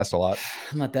a lot?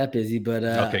 I'm not that busy, but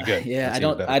Okay, good. yeah, That's I even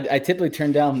don't. better. I typically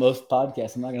turn down most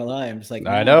podcasts. I'm not gonna lie. I'm just like,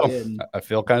 no, I I'm know. good. I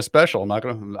feel kind of special. I'm not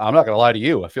gonna lie to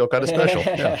you. I feel kind of special.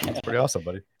 Yeah, that's pretty awesome,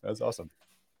 buddy. That's awesome.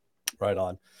 Right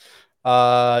on.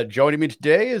 Joining me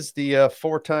today is the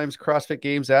 4 times CrossFit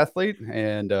Games athlete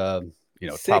and top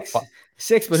Six, five.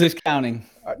 six, but who's counting?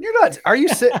 You're not. Are you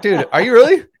sick, dude? Are you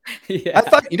really? I Yeah.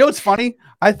 thought. You know what's funny?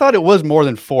 I thought it was more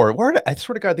than 4. I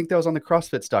swear to God, I think that was on the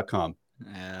CrossFits.com.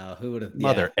 Who would have? Yeah.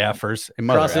 Mother effers and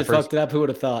mother CrossFit effers, fucked it up. Who would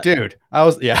have thought? dude. I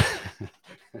was good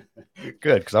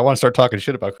because I want to start talking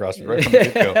shit about CrossFit right from the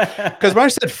get go. Because when I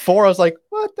said 4, I was like,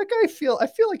 what? I feel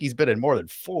like he's been in more than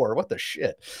 4. What the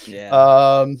shit? Yeah.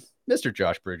 Mr.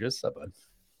 Josh Bridges, what's up, bud?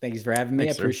 Thanks for having me. I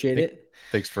Thanks, sir. appreciate it.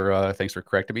 Thanks for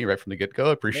correcting me right from the get go.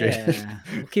 I appreciate it.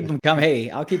 We'll keep them coming. Hey,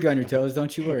 I'll keep you on your toes.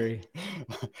 Don't you worry.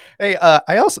 Hey,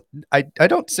 I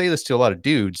don't say this to a lot of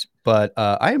dudes, but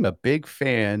I am a big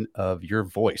fan of your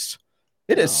voice.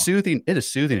 It is soothing. It is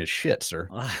soothing as shit, sir.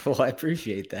 Well, I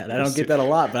appreciate that. I don't get that a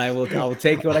lot, but I will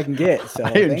take what I can get. So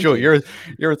I enjoy. You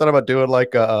ever thought about doing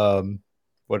like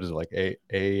what is it, like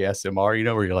ASMR? You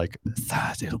know, where you're like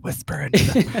whisper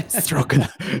and stroking.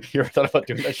 You ever thought about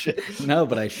doing that shit? No,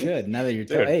 but I should. Now that you're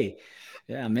hey,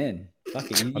 yeah, I'm in. Fuck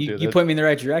it. You point me in the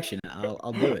right direction.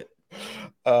 I'll do it.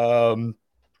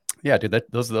 Yeah, dude.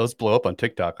 Those blow up on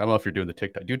TikTok. I don't know if you're doing the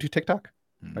TikTok. Do you do TikTok?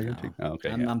 No. Okay.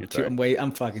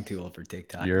 I'm fucking too old for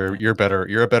TikTok. You're better.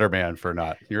 You're a better man for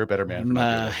not. You're a better man for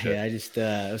not. Yeah, I just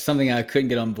it was something I couldn't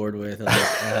get on board with.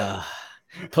 Like,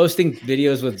 posting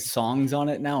videos with songs on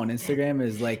it now on Instagram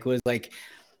was like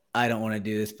I don't want to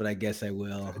do this, but I guess I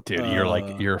will.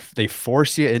 Dude, they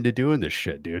force you into doing this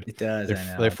shit, dude. It does.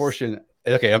 They force you.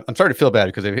 Okay, I'm starting to feel bad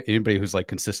because anybody who's like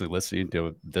consistently listening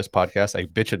to this podcast, I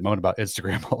bitch and moan about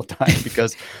Instagram all the time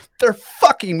because they're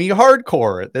fucking me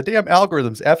hardcore. The damn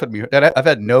algorithms effing me. I've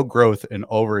had no growth in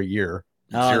over a year.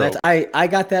 Oh, I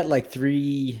got that like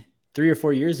three or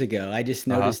 4 years ago. I just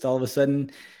noticed all of a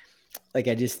sudden, like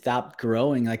I just stopped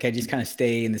growing. Like I just kind of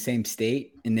stay in the same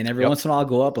state, and then every once in a while I'll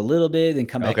go up a little bit, and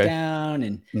come back down.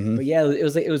 And but yeah, it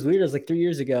was weird. It was like 3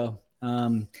 years ago.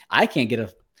 I can't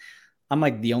get I'm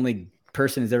like the only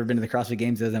person who's ever been to the CrossFit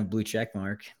Games that doesn't have a blue check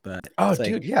mark. But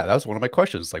dude, yeah, that was one of my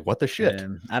questions. Like, what the shit?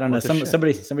 I don't know.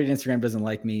 Somebody on Instagram doesn't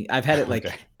like me. I've had it like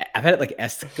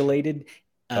escalated.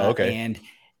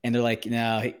 And they're like,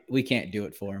 no, we can't do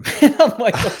it for him. I'm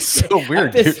like, so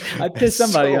weird. I pissed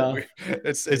somebody off. Weird.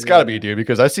 It's got to be, dude,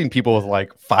 because I've seen people with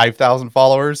like 5,000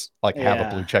 followers like have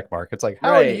a blue check mark. It's like,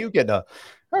 how are you getting a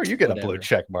blue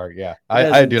check mark? Yeah,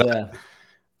 I do.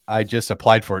 I just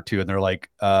applied for it too, and they're like,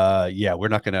 yeah, we're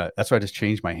not gonna. That's why I just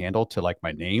changed my handle to like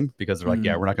my name, because they're like,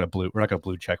 yeah, we're not gonna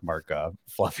blue check mark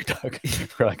Fluffy Duck.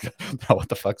 We're like, no, what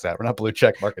the fuck's that? We're not blue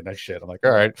check marking that shit. I'm like,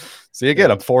 all right. See,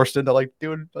 again, I'm forced into like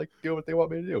doing what they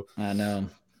want me to do. I know.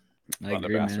 I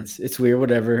agree, man. It's weird.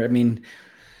 Whatever. I mean,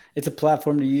 it's a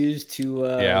platform to use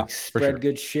to spread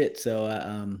good shit. So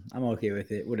I'm okay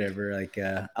with it. Whatever. Like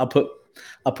I'll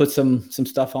put some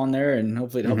stuff on there, and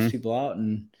hopefully it helps people out,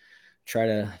 and try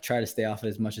to stay off it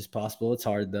as much as possible. It's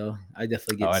hard though. I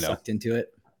definitely get sucked into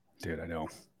it. Dude, I know.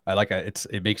 I like it.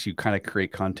 It makes you kind of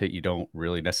create content you don't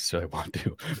really necessarily want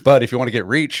to. But if you want to get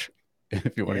reach,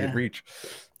 it's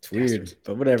weird.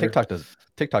 But whatever. TikTok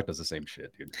does the same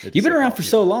shit, dude. You've been around for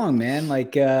so long, man.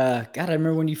 Like God, I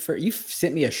remember when you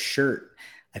sent me a shirt.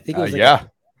 I think it was like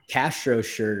a Castro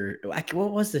shirt.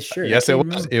 What was the shirt? Yes, it was.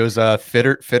 Remember. It was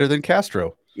fitter than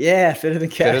Castro. Yeah, fitter than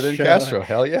Castro.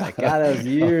 Hell yeah. God, that was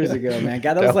years ago, man.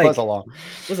 God, that was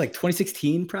like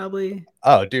 2016 probably.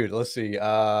 Oh, dude, let's see.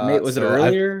 Was it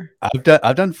earlier?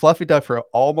 I've done Fluffy Duck for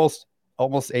almost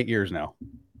 8 years now.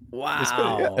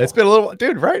 Wow. It's been a little,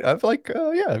 dude, right? I've like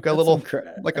I've got a little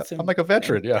I'm like a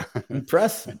veteran, yeah.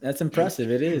 Impressive. That's impressive.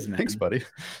 It is, man. Thanks, buddy.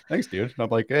 Thanks, dude. I'm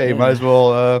like, hey, might as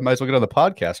well get on the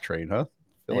podcast train, huh?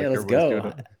 Let's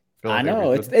go. I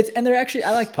know it's and they're actually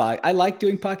I like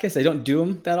doing podcasts. I don't do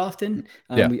them that often,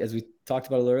 as we talked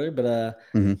about a little earlier, but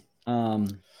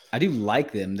I do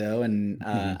like them though, and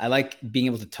I like being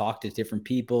able to talk to different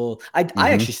people. I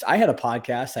had a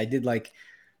podcast. I did like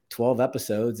 12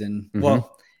 episodes, and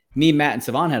well, me, Matt, and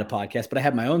Savon had a podcast, but I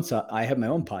have my own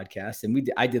podcast,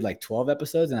 and I did like 12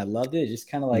 episodes, and I loved it. Just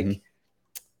kind of like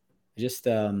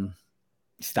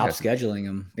stopped scheduling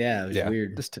them. Yeah, it was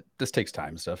weird. This takes time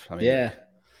and stuff. I mean,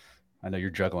 I know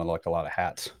you're juggling like a lot of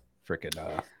hats.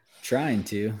 Freaking trying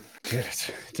to. Dude,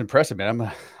 it's impressive,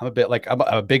 man. I'm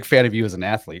a big fan of you as an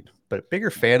athlete, but a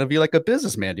bigger fan of you like a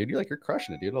businessman, dude. You're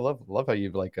crushing it, dude. I love how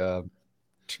you've like kind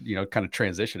of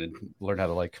transition and learn how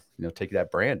to like take that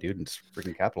brand, dude, and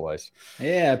freaking capitalize.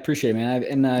 Yeah, I appreciate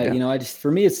it, man.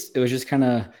 For me, it was just kind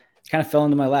of kind of fell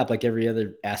into my lap, like every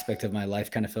other aspect of my life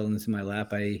kind of fell into my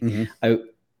lap. I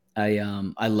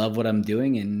love what I'm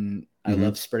doing, and I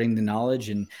love spreading the knowledge.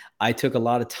 And I took a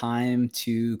lot of time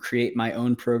to create my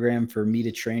own program for me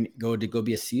to train, go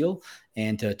be a SEAL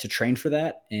and to train for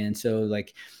that. And so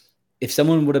like, if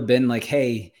someone would have been like,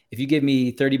 hey, if you give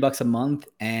me $30 a month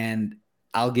and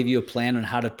I'll give you a plan on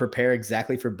how to prepare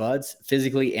exactly for buds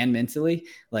physically and mentally,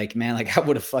 like, man, like I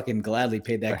would have fucking gladly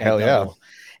paid that guy double. Yeah.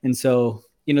 And so,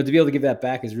 you know, to be able to give that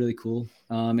back is really cool.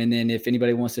 And then if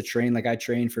anybody wants to train, like I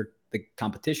train for the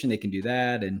competition, they can do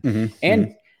that. And,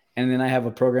 and then I have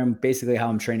a program basically how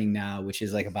I'm training now, which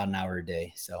is like about an hour a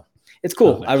day. So it's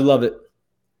cool. Nice. I love it.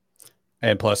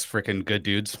 And plus freaking good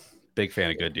dudes. Big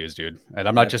fan of good dudes, dude. And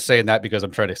I'm not just saying that because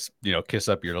I'm trying to, you know, kiss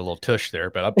up your little tush there,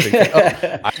 but I'm big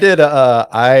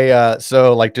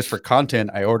so like just for content,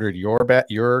 I ordered your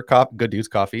Good Dudes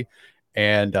coffee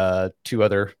and 2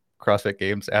 other CrossFit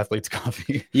Games athletes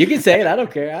coffee. You can say it. I don't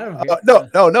care. I don't care. No.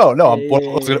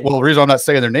 Well, the reason I'm not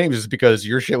saying their names is because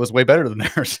your shit was way better than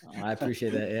theirs. Oh, I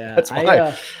appreciate that. Yeah. That's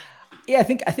why. Yeah, I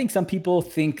think some people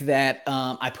think that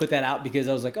I put that out because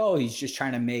I was like, oh, he's just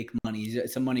trying to make money.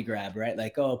 It's a money grab, right?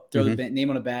 Like, oh, throw the name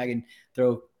on a bag and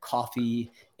throw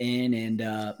coffee in. And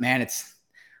man,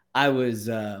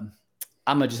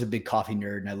 I'm just a big coffee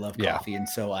nerd and I love coffee. And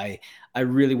so I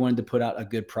really wanted to put out a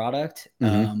good product.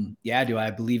 Do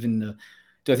I believe in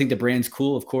do I think the brand's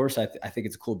cool? Of course, I think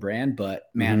it's a cool brand, but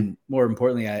man, more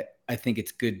importantly, I think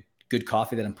it's good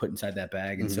coffee that I'm putting inside that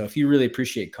bag. And so if you really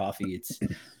appreciate coffee,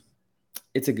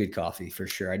 it's a good coffee for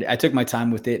sure. I took my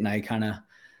time with it and I kind of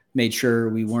made sure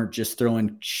we weren't just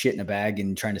throwing shit in a bag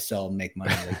and trying to sell and make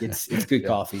money. Like it's good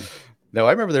coffee. No,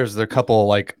 I remember there's a couple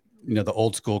like, you know, the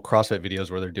old school CrossFit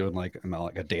videos where they're doing like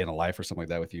a day in a life or something like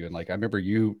that with you. And like, I remember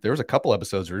there was a couple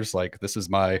episodes where just like, this is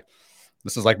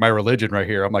like my religion right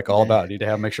here. I'm like all about, I need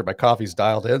to make sure my coffee's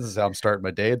dialed in. This is how I'm starting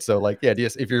my day. And so like, yeah,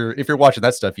 just if you're watching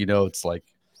that stuff, you know, it's like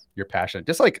you're passionate.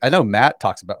 Just like I know Matt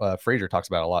talks about, Fraser talks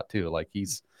about it a lot too. Like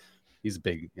he's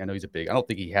big. I know he's I don't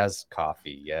think he has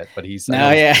coffee yet, but he's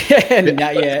not yet.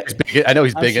 I know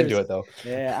he's big into it though.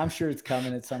 Yeah, I'm sure it's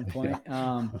coming at some point.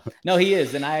 No, he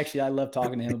is, and I love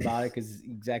talking to him about it because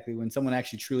exactly when someone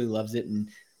actually truly loves it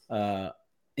and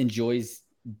enjoys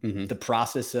the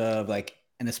process of like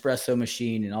an espresso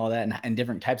machine and all that, and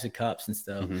different types of cups and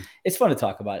stuff. It's fun to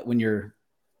talk about it when you're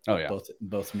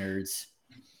both nerds.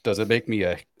 Does it make me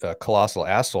a colossal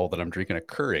asshole that I'm drinking a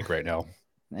Keurig right now?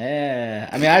 Yeah,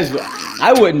 I mean,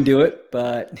 I wouldn't do it,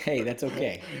 but hey, that's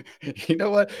okay. You know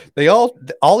what? They all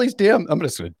these damn. I'm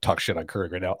just gonna talk shit on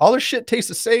Keurig right now. All their shit tastes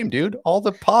the same, dude. All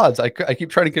the pods. I keep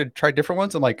trying to try different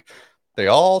ones. I'm like, they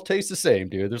all taste the same,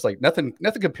 dude. There's like nothing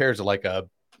compares to like a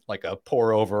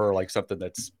pour over or like something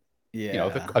that's you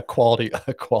know a quality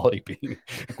bean,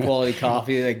 quality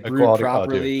coffee, like brewed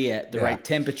properly at the right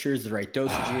temperatures, the right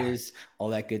dosages, all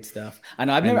that good stuff. I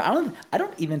know I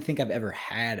don't even think I've ever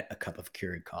had a cup of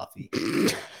Keurig coffee,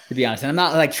 to be honest. And I'm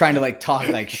not like trying to like talk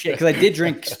like shit because I did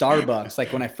drink Starbucks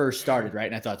like when I first started, right?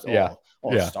 And I thought,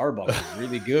 Starbucks is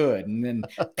really good. And then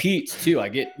Pete's too. I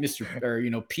get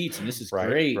Pete's, and this is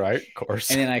great. Right, of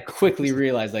course. And then I quickly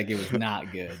realized like it was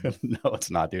not good. No, it's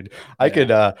not, dude. I'm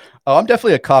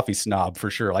definitely a coffee snob for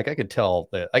sure. Like I could tell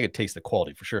that I could taste the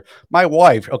quality for sure. My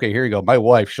wife, okay, here you go. My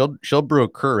wife, she'll brew a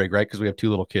Keurig, right? Because we have 2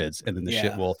 little kids, and then the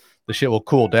shit will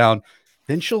cool down.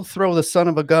 Then she'll throw the son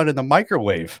of a gun in the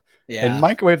microwave and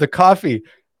microwave the coffee.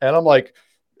 And I'm like,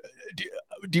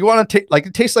 do you want to take like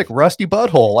it tastes like rusty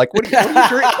butthole? Like what are you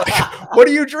drinking? Like, what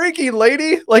are you drinking,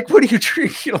 lady? Like what are you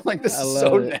drinking? I'm like, this is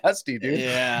so nasty, dude.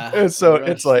 Yeah. And so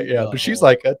it's like, but she's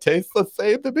like, it tastes the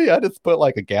same to me. I just put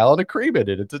like a gallon of cream in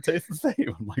it. It tastes the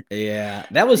same. I'm like,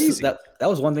 that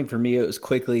was one thing for me. It was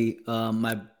quickly.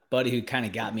 My buddy who kind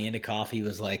of got me into coffee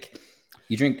was like,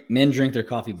 men drink their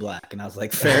coffee black. And I was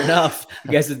like, fair enough.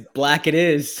 I guess it's black it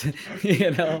is,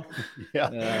 you know?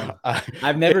 Yeah.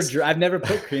 I've never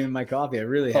put cream in my coffee. I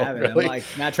really haven't. Really? I'm like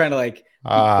not trying to like, be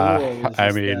cool.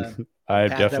 I mean, I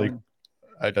definitely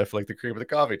like the cream of the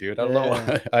coffee, dude. I don't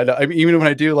know. I mean, even when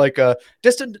I do like,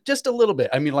 just a little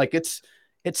bit, I mean, like it's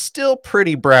still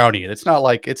pretty brownie. It's not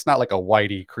like a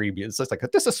whitey creamy. It's just like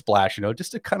just a splash, you know,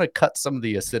 just to kind of cut some of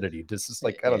the acidity. This is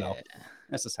like, I don't know.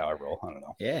 That's just how I roll. I don't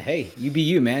know. Yeah. Hey, you be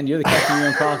you, man. You're the captain of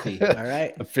your own coffee. All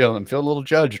right. I'm feeling a little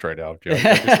judged right now, Joe.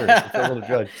 I feel a little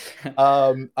judged.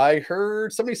 I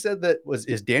heard somebody said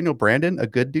is Daniel Brandon a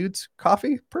Good Dudes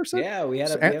coffee person? Yeah, we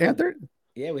had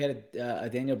a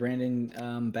Daniel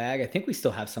Brandon bag. I think we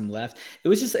still have some left. It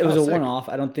was a one-off.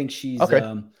 I don't think she's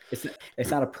okay. It's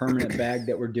not a permanent bag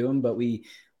that we're doing, but we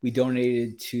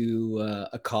donated to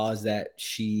a cause that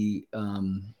she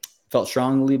felt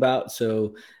strongly about.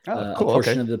 So cool. A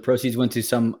portion of the proceeds went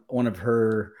to one of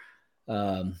her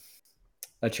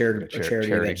a charity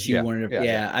that she wanted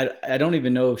to. I don't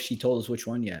even know if she told us which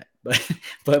one yet,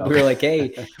 but we were like,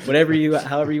 hey, however you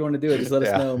want to do it, just let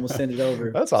us know and we'll send it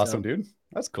over. That's awesome, dude.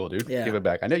 That's cool, dude. Yeah. Give it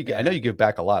back. I know you give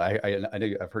back a lot. I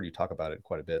know I've heard you talk about it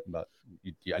quite a bit, but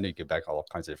I know you give back all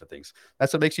kinds of different things.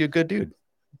 That's what makes you a good dude.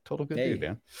 Total good dude,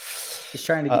 man. Just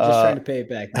trying to pay it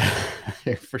back.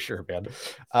 For sure, man.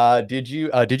 Did you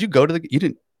go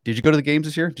to did you go to the games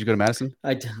this year? Did you go to Madison?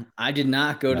 I did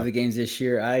not go to the games this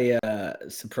year. I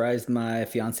surprised my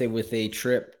fiance with a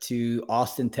trip to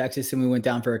Austin, Texas, and we went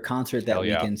down for a concert that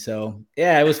weekend. So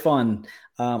yeah, it was fun.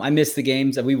 I missed the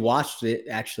games. We watched it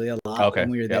actually a lot when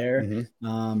we were there.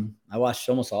 Mm-hmm. I watched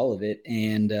almost all of it,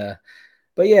 and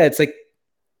but yeah, it's like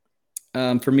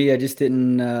for me, I just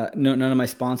didn't. None of my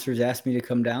sponsors asked me to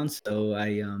come down, so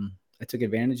I took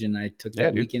advantage and I took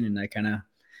that weekend and I kind of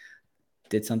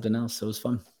did something else. So it was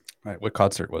fun. All right. What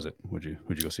concert was it? Would you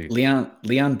go see?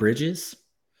 Leon Bridges.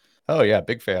 Oh yeah.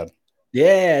 Big fan.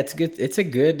 Yeah. It's good. It's a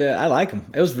good, I like him.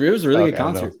 It was a really good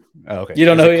concert. Okay. You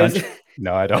don't know who he is?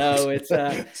 No, I don't. No, it's,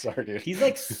 sorry, dude. He's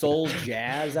like soul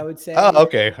jazz, I would say. Oh,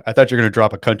 okay. I thought you were going to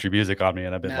drop a country music on me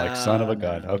and I've been like, son of a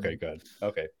gun. Okay, good.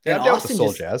 Okay. Yeah, I'm down with the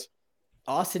soul jazz.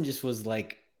 Austin just was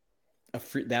like,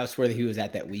 that was where he was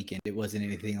at that weekend. It wasn't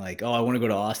anything like, oh, I want to go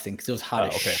to Austin because it was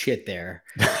hot as shit there.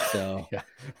 So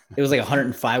it was like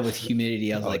 105 with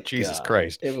humidity. I was like, Jesus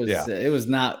Christ. It was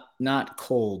not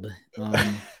cold, but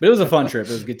it was a fun trip.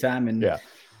 It was a good time, and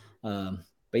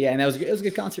but yeah, and it was a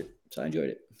good concert, so I enjoyed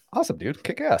it. Awesome, dude.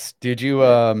 Kick ass. Did you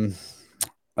to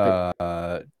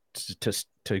go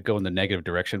in the negative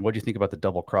direction? What do you think about the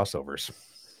double crossovers?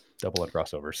 Double end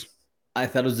crossovers. I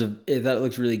thought it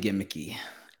looked really gimmicky.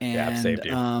 And same,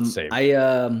 dude. Same.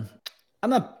 I'm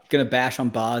not gonna bash on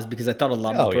Boz because I thought a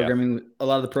lot of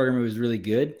the programming was really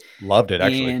good. Loved it,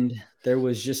 actually. And there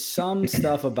was just some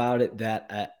stuff about it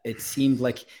that it seemed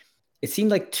like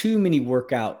too many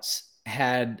workouts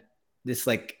had this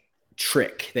like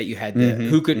trick that you had to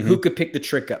who could pick the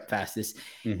trick up fastest.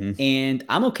 Mm-hmm. And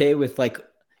I'm okay with like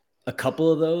a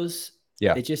couple of those.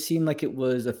 Yeah, it just seemed like it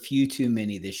was a few too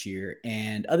many this year.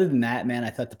 And other than that, man, I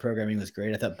thought the programming was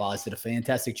great. I thought Boz did a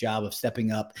fantastic job of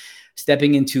stepping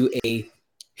into a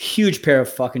huge pair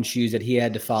of fucking shoes that he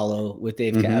had to follow with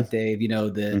Dave, Dave, you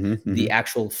know, the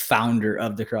actual founder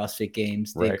of the CrossFit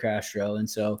Games, Dave Castro. And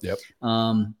so,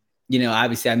 you know,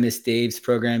 obviously I missed Dave's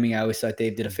programming. I always thought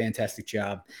Dave did a fantastic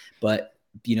job, but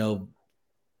you know,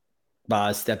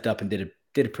 Boz stepped up and did a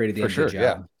pretty damn good job.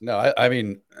 Yeah. No, I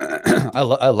mean, I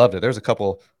loved it. There's a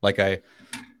couple, like I've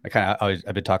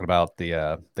been talking about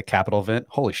the Capitol event.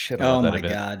 Holy shit. Oh my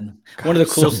God. One of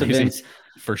the coolest events.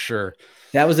 For sure.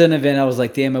 That was an event I was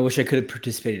like, damn, I wish I could have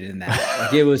participated in that.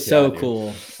 Like, it was so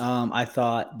cool. I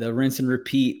thought the rinse and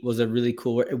repeat was a really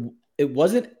cool, it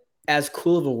wasn't as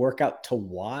cool of a workout to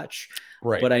watch,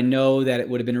 but I know that it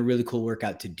would have been a really cool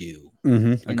workout to do.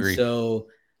 Agreed. So,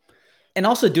 and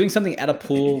also doing something at a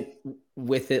pool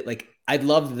with it, like I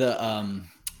loved the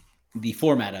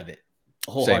format of it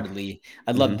wholeheartedly. Same.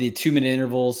 I loved the 2-minute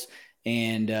intervals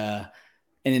and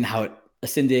then how it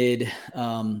ascended.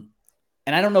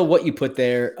 And I don't know what you put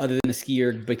there other than a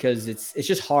skier because it's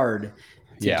just hard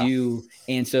to do.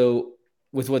 And so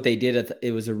with what they did,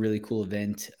 it was a really cool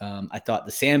event. I thought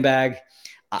the sandbag,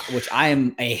 which I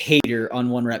am a hater on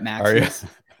 1-rep maxes.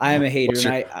 I am a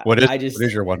hater. What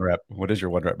is your 1-rep? What is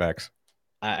your 1-rep max?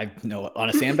 I know on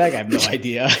a sandbag, I have no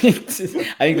idea. I think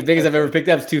the biggest I've ever picked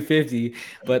up is 250,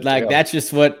 but like that's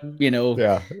just what, you know.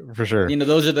 Yeah, for sure. You know,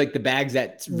 those are like the bags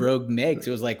that Rogue makes.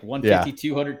 It was like 150,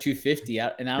 200, 250.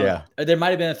 And I don't, there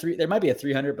might have been there might be a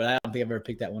 300, but I don't think I've ever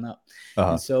picked that one up.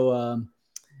 And so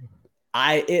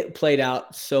it played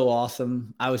out so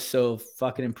awesome. I was so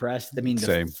fucking impressed. I mean,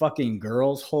 the fucking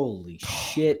girls, holy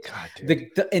shit. God,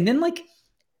 and then like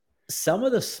some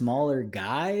of the smaller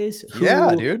guys who,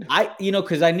 dude.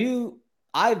 Because I knew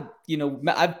I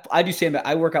do sandbag.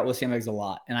 I work out with sandbags a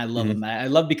lot, and I love them. I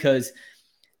love because,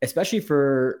 especially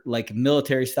for like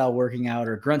military style working out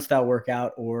or grunt style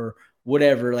workout or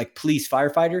whatever, like police,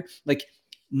 firefighter, like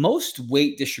most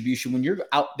weight distribution when you're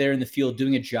out there in the field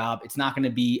doing a job, it's not going to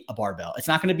be a barbell. It's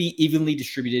not going to be evenly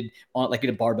distributed on like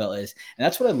a barbell is, and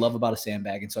that's what I love about a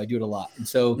sandbag. And so I do it a lot. And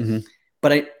so,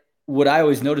 what I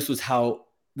always noticed was how,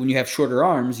 when you have shorter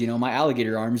arms, you know, my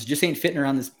alligator arms just ain't fitting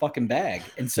around this fucking bag.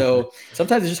 And so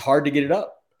sometimes it's just hard to get it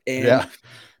up. And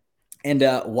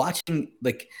watching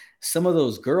like some of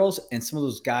those girls and some of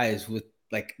those guys with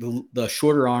like the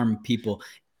shorter arm people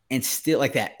and still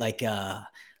like that, like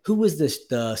who was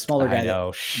the smaller guy? I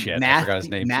know. Shit. I forgot his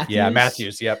name. Matthews? Yeah,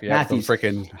 Matthews. Yep. Matthews. The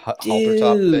freaking halter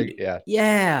top thing. Yeah.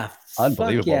 Yeah.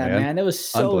 Unbelievable, Fuck yeah, man. That was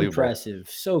so impressive.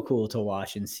 So cool to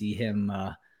watch and see him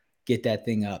get that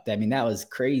thing up. I mean, that was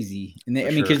crazy. And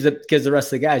because the rest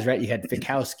of the guys, right? You had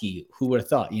Fikowski. Who would have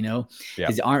thought? You know,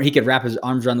 his arm, he could wrap his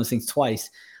arms around those things twice.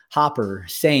 Hopper,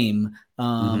 same.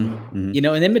 You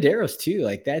know, and then Medeiros too.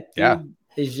 Like that dude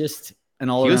is just an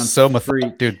all around.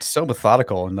 He was so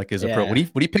methodical and like his approach.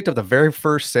 When he picked up the very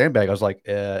first sandbag, I was like,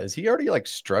 is he already like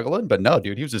struggling? But no,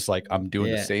 dude, he was just like, I'm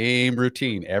doing the same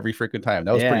routine every freaking time.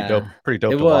 That was pretty dope. Pretty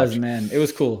dope. It was, man. It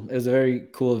was cool. It was a very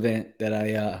cool event that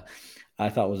I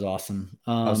thought was awesome.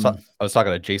 I was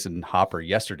talking to Jason Hopper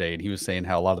yesterday, and he was saying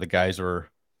how a lot of the guys were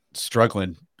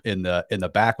struggling in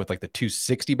the back with like the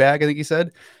 260 bag. I think he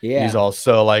said. Yeah. He's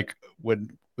also like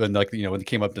when like, you know, when they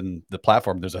came up in the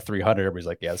platform, there's a 300. Everybody's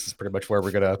like, yeah, this is pretty much where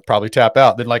we're gonna probably tap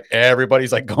out. Then like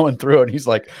everybody's like going through it, and he's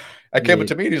like, I came up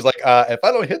to me and he's like, if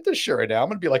I don't hit this shit right now, I'm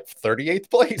gonna be like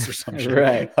 38th place or something.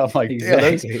 Right. I'm like,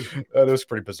 exactly. That was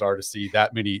pretty bizarre to see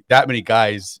that many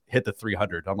guys hit the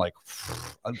 300. I'm like,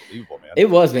 unbelievable, man. It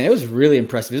was, man. It was really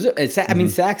impressive. I mean,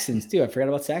 Saxons too. I forgot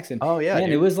about Saxon. Oh yeah, man.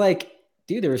 Dude. It was like,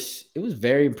 dude, it was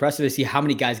very impressive to see how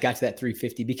many guys got to that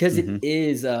 350 because it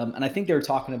is, and I think they were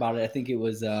talking about it. I think it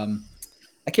was, I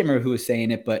can't remember who was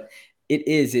saying it, but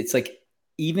it's like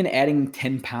even adding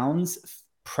 10 pounds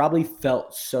probably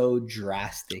felt so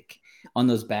drastic on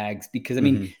those bags because I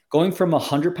mean, going from a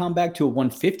 100-pound bag to a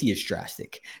 150 is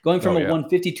drastic. Going from a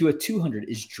 150 to a 200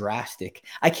 is drastic.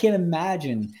 I can't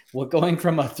imagine what going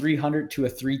from a 300 to a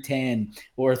 310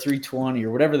 or a 320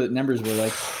 or whatever the numbers were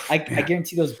like. I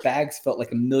guarantee those bags felt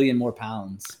like a million more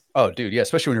pounds. Oh, dude, yeah,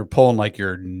 especially when you're pulling like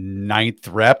your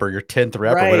 9th rep or your 10th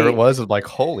rep or whatever it was. I'm like,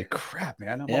 holy crap,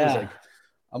 man!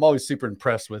 I'm always super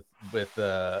impressed with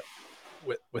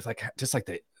like just like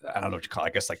the, I don't know what you call it, I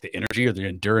guess like the energy or the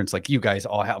endurance like you guys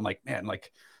all have. I'm like, man,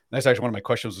 like that's actually one of my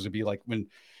questions was to be like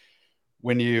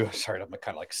when you, sorry, I'm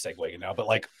kind of like segueing now, but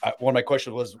like one of my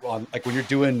questions was on like when you're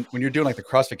doing like the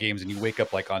CrossFit Games and you wake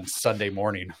up like on Sunday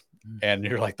morning and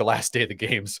you're like the last day of the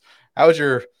games, how's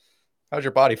your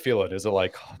body feeling? Is it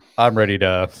like I'm ready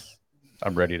to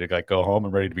like go home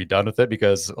and ready to be done with it?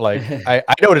 Because like I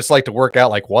know what it's like to work out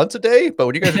like once a day, but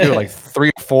when you guys are doing like 3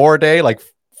 or 4 a day, like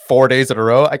 4 days in a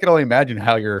row, I can only imagine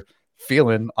how you're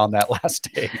feeling on that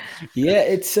last day. Yeah,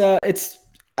 it's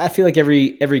I feel like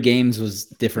every games was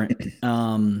different.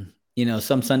 You know,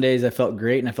 some Sundays I felt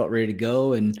great and I felt ready to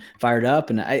go and fired up,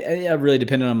 and I really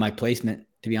depended on my placement,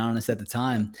 to be honest, at the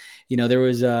time. You know, there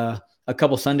was a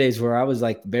couple Sundays where I was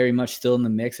like very much still in the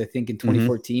mix. I think in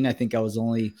 2014, I think I was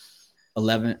only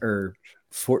 11 or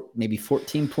maybe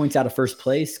 14 points out of first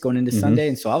place going into Sunday.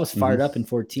 And so I was fired up in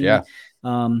 14. Yeah.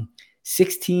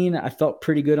 16, I felt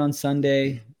pretty good on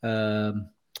Sunday.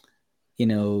 You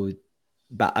know,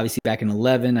 obviously back in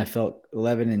 11, I felt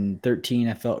 11 and 13.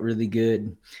 I felt really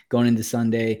good going into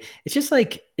Sunday. It's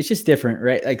just different,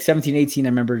 right? Like 17, 18, I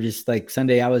remember just like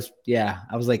Sunday, I was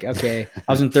like, okay,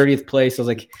 I was in 30th place. I was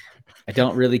like, I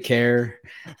don't really care.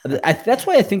 That's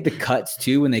why I think the cuts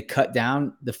too, when they cut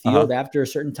down the field after a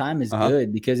certain time is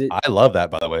good because I love that,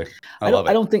 by the way. I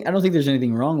don't think there's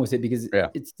anything wrong with it because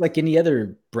it's like any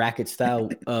other bracket style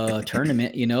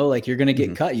tournament, you know, like you're going to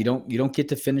get cut. You don't get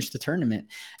to finish the tournament.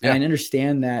 And I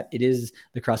understand that it is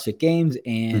the CrossFit Games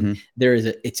and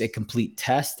it's a complete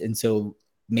test. And so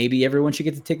maybe everyone should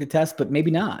get to take the test, but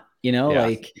maybe not, you know,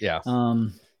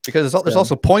 because there's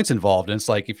also points involved. And it's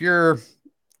like, if you're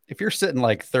sitting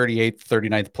like 38th,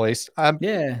 39th place,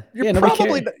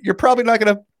 you're probably not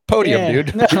going to podium,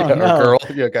 dude. No, or girl.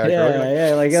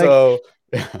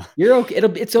 You're okay.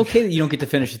 It's okay that you don't get to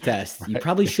finish the test. You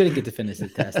probably shouldn't get to finish the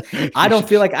test. I don't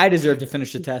feel like I deserve to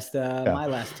finish the test my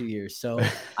last 2 years. So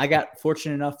I got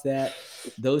fortunate enough that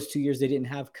those 2 years they didn't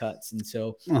have cuts. And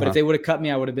so, but if they would have cut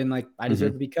me, I would have been like, I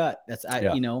deserve to be cut.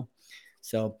 You know,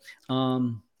 so,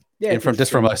 and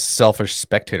from a selfish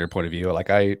spectator point of view, like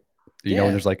you know,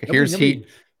 when there's like, here's heat.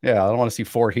 Yeah, I don't want to see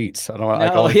 4 heats. I don't want.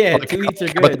 No, 2 heats are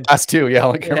good. But the last 2, I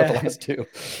only care about the last 2.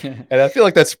 And I feel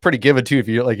like that's pretty given too. If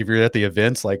you're at the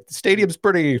events, like the stadium's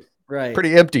pretty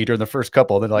empty during the first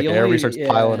couple, then like everybody starts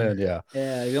piling in. Yeah.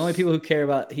 The only people who care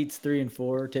about heats 3 and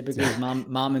 4 typically is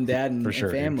mom and dad and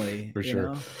family. For sure.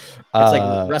 Know? It's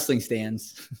like wrestling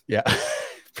stands. Yeah.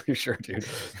 For sure, dude.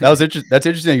 That's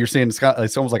interesting. You're saying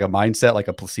it's almost like a mindset, like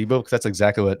a placebo, because that's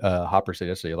exactly what Hopper said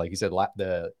yesterday. Like he said,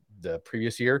 the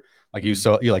previous year, like he was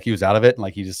he was out of it, and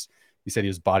like he said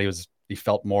his body he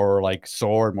felt more like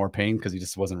sore and more pain because he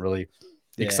just wasn't really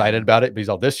excited about it. Because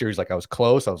all this year, he's like, I was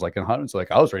close. I was like in hundreds. So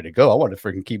like, I was ready to go. I want to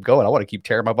freaking keep going. I want to keep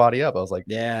tearing my body up. I was like,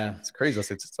 yeah, it's crazy.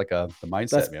 It's like the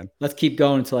mindset, man. Let's keep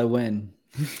going until I win.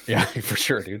 Yeah, for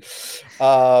sure, dude.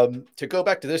 To go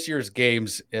back to this year's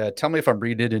games, tell me if I'm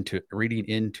reading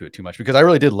into it too much, because I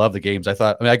really did love the games. I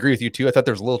mean, I agree with you too. I thought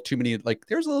there's a little too many,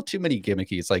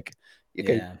 gimmicky. It's like,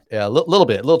 a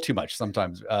little too much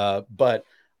sometimes. But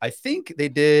I think they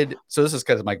did. So this is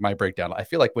kind of like my breakdown. I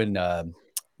feel like when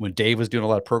Dave was doing a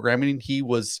lot of programming, he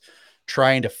was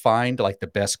trying to find like the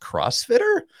best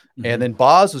CrossFitter, and then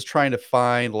Boz was trying to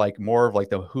find like more of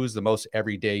like who's the most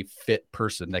everyday fit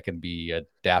person that can be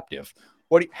adaptive.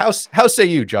 How say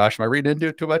you, Josh? Am I reading into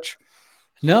it too much?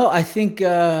 No, I think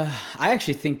I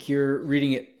actually think you're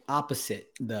reading it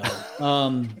opposite though.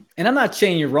 And I'm not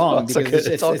saying you're wrong, because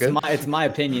it's my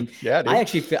opinion. Yeah,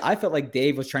 dude. I felt like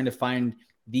Dave was trying to find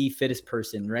the fittest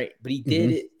person, right? But he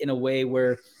did it in a way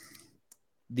where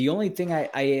the only thing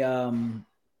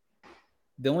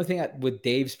with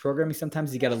Dave's programming,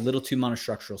 sometimes he got a little too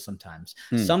monostructural sometimes.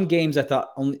 Some games I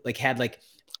thought only had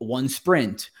one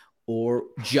sprint, or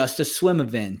just a swim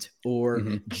event, or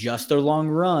just a long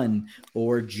run,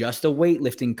 or just a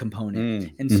weightlifting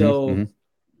component. And so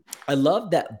I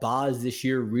love that Boz this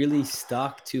year really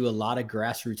stuck to a lot of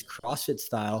grassroots CrossFit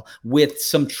style with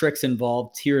some tricks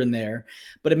involved here and there.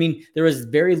 But I mean, there was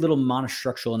very little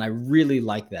monostructural, and I really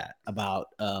like that about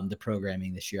the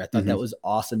programming this year. I thought that was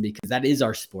awesome, because that is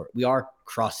our sport. We are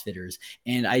CrossFitters,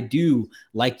 and I do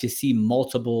like to see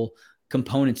multiple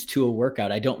components to a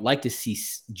workout. I don't like to see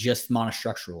just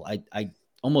monostructural. I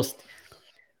almost,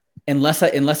 unless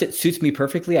it suits me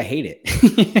perfectly, I hate it.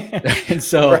 And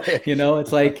so,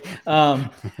 it's like,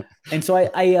 and so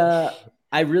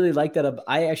I really like that.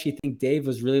 I actually think Dave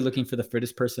was really looking for the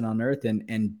fittest person on earth,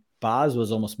 and Boz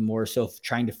was almost more so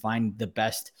trying to find the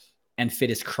best and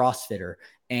fittest CrossFitter.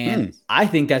 And I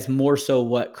think that's more so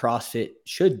what CrossFit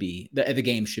should be, the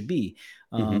game should be.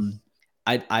 Really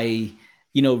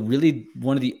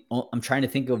I'm trying to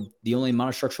think of the only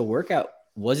monostructural workout.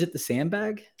 Was it the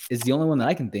sandbag? Is the only one that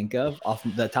I can think of off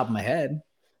the top of my head.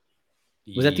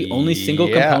 Was that the only single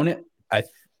component? I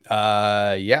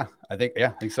think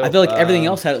so. I feel like everything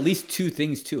else had at least two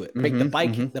things to it. Right?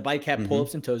 The bike had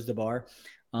pull-ups and toes to bar.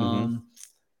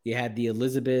 You had the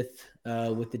Elizabeth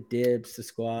with the dips, the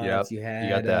squats. Yep. You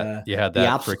had the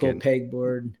obstacle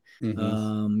pegboard.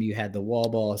 You had the wall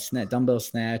ball dumbbell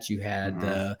snatch. You had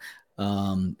the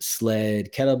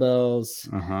sled kettlebells.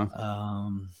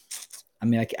 I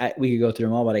mean, we could go through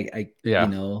them all, but I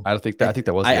think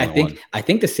that was the only one. I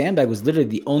think the sandbag was literally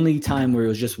the only time where it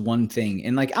was just one thing,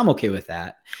 and I'm okay with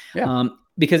that. Yeah.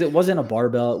 Because it wasn't a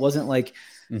barbell. It wasn't like,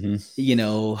 it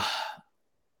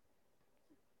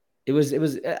was.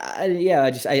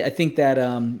 I think that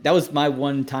that was my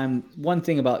one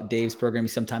thing about Dave's programming.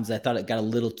 Sometimes I thought it got a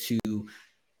little too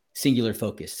singular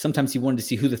focus. Sometimes he wanted to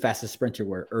see who the fastest sprinter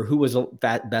were, or who was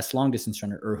the best long distance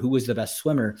runner, or who was the best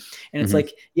swimmer. And it's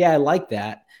like, I like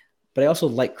that, but I also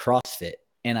like CrossFit,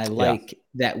 and I like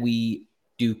that we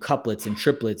do couplets and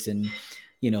triplets and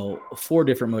 4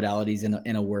 different modalities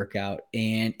in a workout,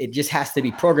 and it just has to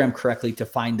be programmed correctly to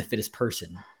find the fittest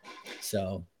person.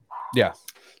 So I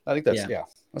think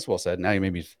that's well said. Now you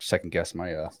made me second guess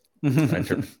my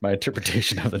my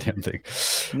interpretation of the damn thing.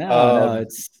 No,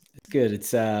 it's good.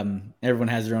 It's everyone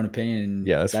has their own opinion, and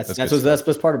that's the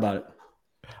best part about it.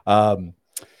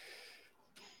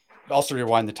 Also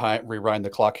rewind the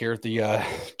clock here. The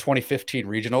 2015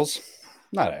 regionals,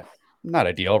 not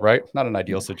ideal, right? Not an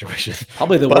ideal situation.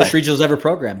 Probably the worst regionals ever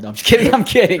programmed. No, I'm just kidding. I'm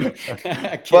kidding.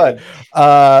 But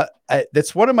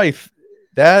that's one of my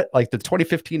the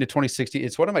 2015 to 2016.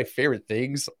 It's one of my favorite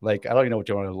things. Like, I don't even know what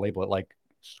you want to label it, like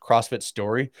CrossFit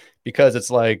story, because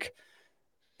it's like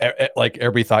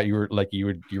everybody thought you were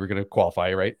going to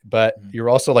qualify, right? But you're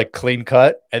also like clean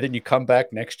cut, and then you come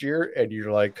back next year and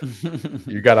you're like,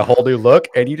 you got a whole new look,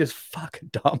 and you just fucking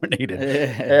dominated.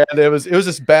 And it was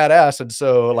just badass. And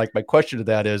so like my question to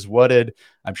that is,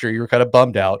 I'm sure you were kind of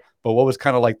bummed out, but what was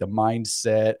kind of like the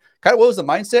mindset? What was the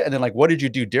mindset? And then like, what did you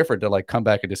do different to like come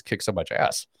back and just kick so much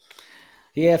ass?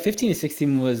 Yeah, 15 to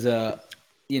 16 was to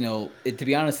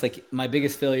be honest, like my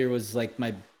biggest failure was like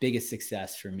my biggest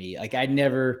success for me. Like I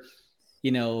never,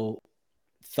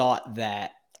 thought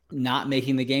that not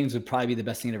making the games would probably be the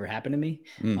best thing that ever happened to me.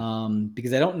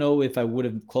 Because I don't know if I would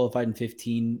have qualified in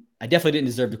 15. I definitely didn't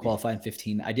deserve to qualify in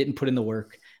 15. I didn't put in the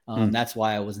work. That's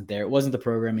why I wasn't there. It wasn't the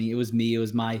programming. It was me. It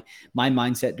was my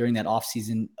mindset during that off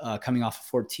season, coming off of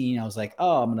 14. I was like,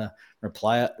 oh, I'm going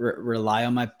to rely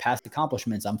on my past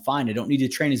accomplishments. I'm fine. I don't need to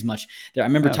train as much. I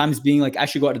remember times being like, I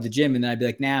should go out to the gym, and then I'd be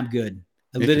like, nah, I'm good.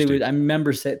 I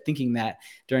remember thinking that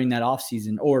during that off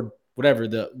season or whatever,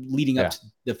 the leading up to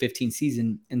the 15th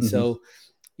season. And so,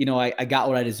 you know, I got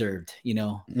what I deserved, you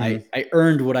know, I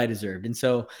earned what I deserved. And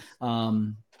so,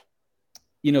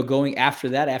 you know, going after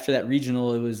that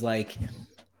regional, it was like,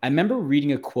 I remember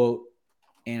reading a quote,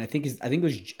 and I think it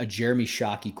was a Jeremy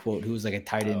Shockey quote, who was like a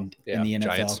tight end in the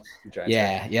NFL.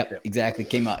 Giants, exactly.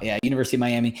 Came out. Yeah. University of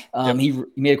Miami. He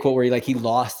made a quote where he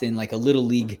lost in like a little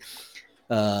league,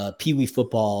 Pee-wee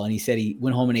football. And he said he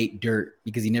went home and ate dirt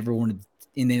because he never wanted.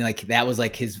 And then like, that was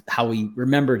like how he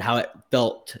remembered how it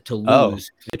felt to lose. Oh,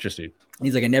 interesting.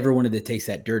 He's like, I never wanted to taste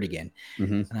that dirt again.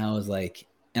 And I was like,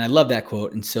 and I love that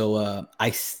quote. And so,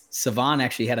 Savon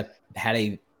actually had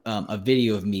a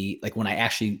video of me, like when I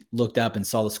actually looked up and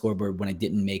saw the scoreboard when I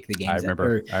didn't make the games. I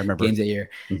remember games that year.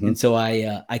 And so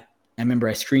I remember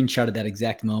I screenshotted that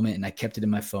exact moment and I kept it in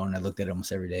my phone. I looked at it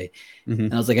almost every day.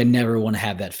 And I was like, I never want to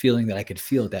have that feeling that I could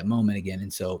feel at that moment again.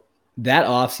 And so that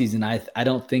off season, I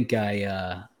don't think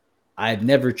I've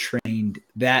never trained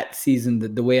that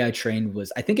season. The way I trained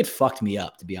was, I think it fucked me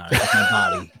up, to be honest, with my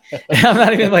body. And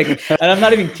I'm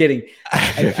not even kidding.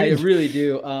 I really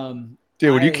do.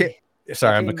 Dude, when you came,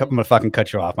 sorry, I'm gonna fucking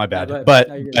cut you off. My bad.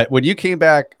 But when you came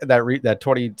back that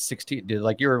 2016, dude,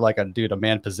 like you were like a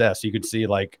man possessed. You could see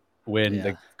like when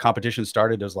the competition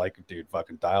started, it was like, dude,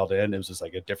 fucking dialed in. It was just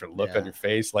like a different look on your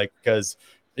face, like because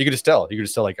you could just tell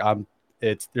like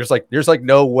there's like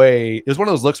no way. It was one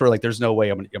of those looks where like there's no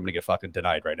way I'm gonna get fucking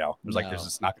denied right now. It was like this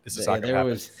is not gonna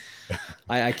happen.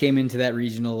 I came into that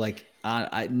regional like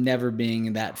I never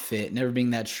being that fit, never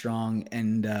being that strong,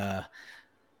 and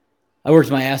I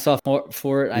worked my ass off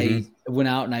for it. I went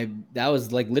out and that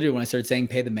was like literally when I started saying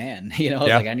pay the man. You know, I was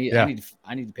like I need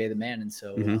to pay the man, and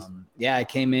so I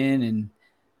came in and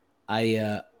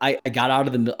I got out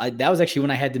of that was actually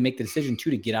when I had to make the decision too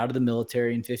to get out of the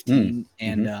military in 15,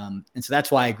 and so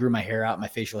that's why I grew my hair out, my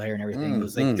facial hair and everything. It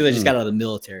was like because I just got out of the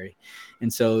military,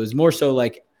 and so it was more so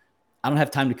like I don't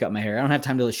have time to cut my hair. I don't have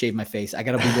time to shave my face. I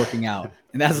got to be working out,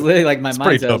 and that's literally like my mindset.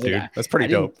 Pretty dope, dude. That's pretty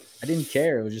dope. I didn't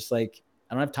care. It was just like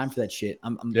I don't have time for that shit.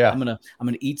 I'm gonna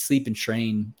eat, sleep, and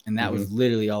train, and that was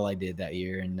literally all I did that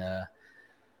year. And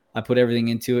I put everything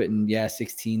into it. And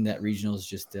 16, that regional is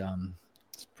just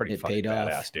it's pretty fucking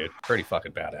badass, dude. Pretty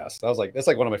fucking badass. That's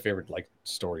like one of my favorite like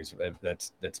stories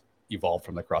that's evolved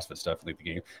from the CrossFit stuff in the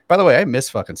game. By the way, I miss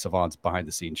fucking Savant's behind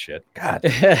the scenes shit. God,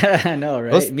 I know,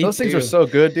 right? Those things are so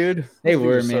good, dude. They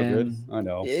were, man. So good. I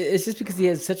know. It's just because he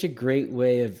has such a great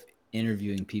way of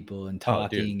interviewing people and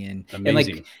talking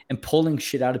and pulling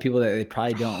shit out of people that they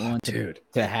probably don't want to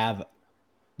have,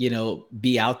 you know,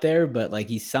 be out there, but like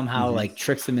he somehow like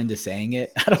tricks them into saying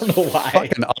it. I don't know why.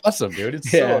 Fucking awesome, dude.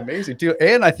 It's so amazing too.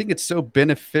 And I think it's so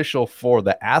beneficial for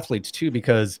the athletes too,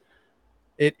 because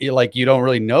it like you don't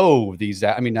really know these.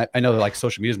 I mean, I know that like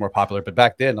social media is more popular, but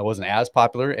back then it wasn't as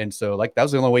popular. And so like that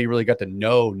was the only way you really got to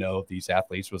know these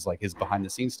athletes was like his behind the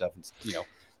scenes stuff and, you know,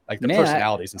 like the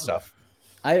personalities and stuff.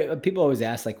 People always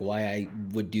ask like why I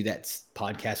would do that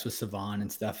podcast with Savon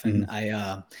and stuff. And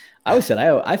I always said,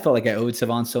 I felt like I owed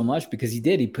Savon so much because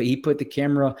he put the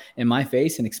camera in my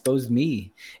face and exposed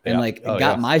me and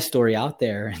got my story out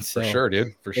there. And so for sure,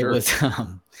 dude, for sure. It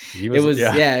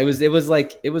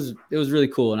was really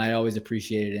cool. And I always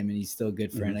appreciated him, and he's still a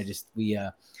good friend. I just, we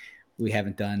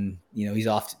haven't done, you know, he's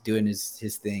off doing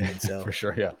his thing. And so for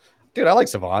sure. Yeah. Dude, I like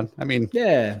Savon. I mean,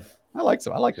 I like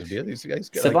him, dude. He's good.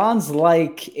 Savon's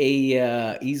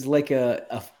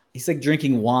he's like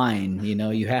drinking wine. You know,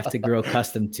 you have to grow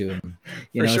accustomed to him.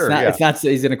 You know, it's not.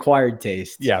 He's an acquired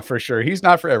taste. Yeah, for sure. He's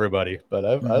not for everybody, but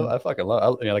I fucking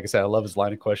love. You know, like I said, I love his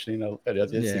line of questioning.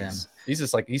 He's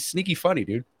just like he's sneaky funny,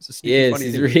 dude. He's a sneaky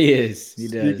funny dude. He is. He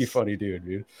does. Sneaky funny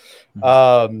dude.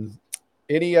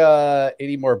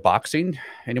 Any more boxing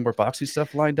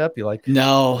stuff lined up? You like?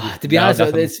 No, to be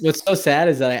honest, what's so sad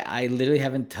is that I literally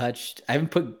haven't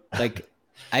put like,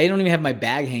 I don't even have my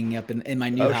bag hanging up in my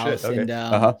new house. Shit.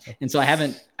 Okay. And so I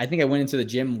think I went into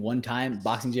the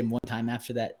boxing gym one time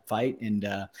after that fight. And,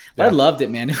 but I loved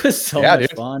it, man. It was so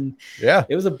much fun. Yeah.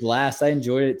 It was a blast. I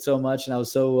enjoyed it so much. And I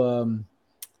was so,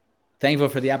 thankful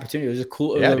for the opportunity. It was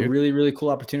a really, really cool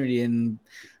opportunity. And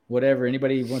whatever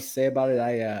anybody wants to say about it,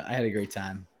 I had a great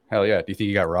time. Hell yeah. Do you think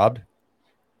you got robbed?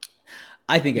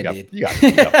 I think I did. You got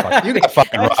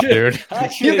fucking robbed, dude.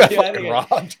 You got fucking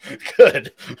robbed.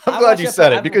 Good. I'm glad you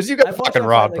said it because you got fucking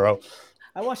robbed, bro.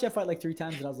 I watched that fight like 3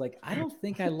 times and I was like, I don't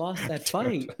think I lost that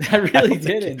fight. I really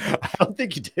didn't. I don't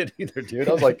think you did either, dude.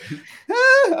 I was like,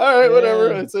 all right,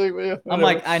 whatever. I'm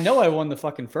like, I know I won the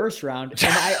fucking first round.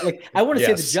 And I want to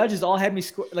say the judges all had me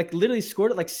literally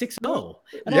scored it like 6-0.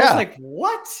 And I was like,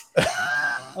 what?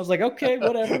 I was like, okay,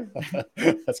 whatever.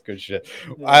 That's good shit.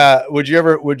 What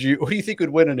do you think would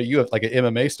win in a UFC, like an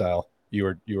MMA style?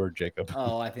 You or Jacob?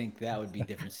 Oh, I think that would be a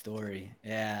different story.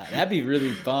 Yeah, that'd be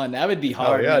really fun. That would be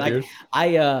hard. Oh, yeah, man. dude.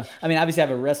 I mean, obviously I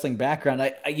have a wrestling background.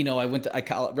 I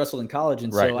wrestled in college,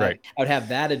 and so I would have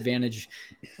that advantage.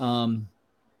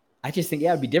 I just think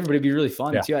it'd be different, but it'd be really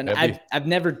fun too. And I've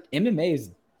never MMA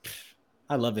is.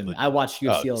 I love MMA. I watch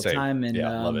UFC all the time, and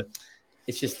love it.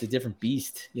 It's just a different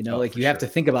beast. You have to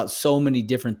think about so many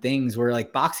different things. Where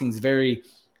like boxing is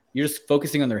you're just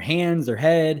focusing on their hands, their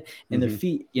head, and their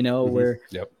feet. Where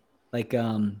like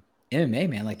MMA,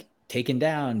 man, like taking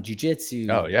down, jiu-jitsu,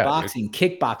 boxing,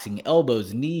 kickboxing,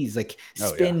 elbows, knees, like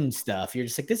spin stuff. You're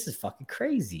just like, this is fucking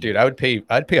crazy, dude. I'd pay a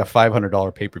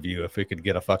 $500 pay-per-view if we could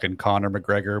get a fucking Conor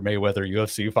McGregor Mayweather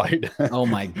UFC fight. Oh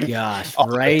my gosh,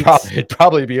 right? It'd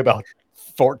probably be about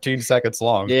 14 seconds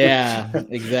long. Yeah,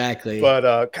 exactly.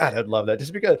 But God, I'd love that,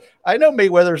 just because I know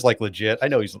Mayweather's like legit. I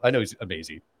know he's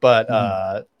amazing,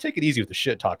 but take it easy with the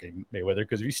shit talking Mayweather,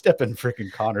 because if you step in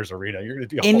freaking Connor's arena, you're gonna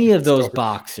do any of those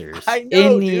boxers. I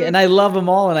know, dude. And I love them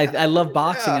all, and I love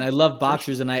boxing, and I love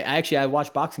boxers, and I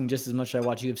watch boxing just as much as I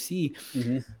watch UFC.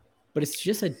 But it's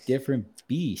just a different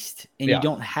beast, and you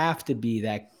don't have to be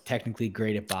that technically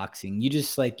great at boxing. You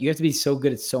just you have to be so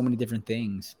good at so many different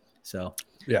things. So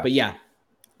but yeah.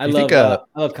 I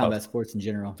love combat sports in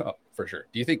general. Oh, for sure.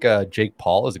 Do you think Jake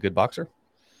Paul is a good boxer?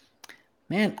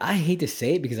 Man, I hate to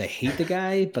say it because I hate the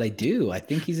guy, but I do. I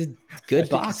think he's a good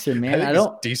boxer, man.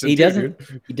 He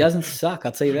doesn't suck.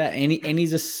 I'll tell you that. And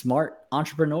he's a smart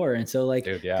entrepreneur. And so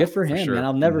good for him. Sure.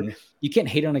 And you can't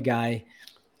hate on a guy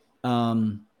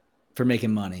for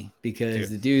making money, because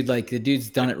the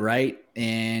dude's done it right.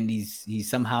 And he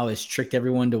somehow has tricked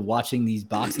everyone to watching these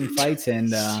boxing fights,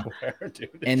 and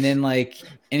and then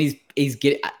he's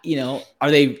getting, are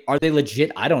they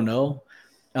legit? I don't know.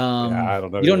 I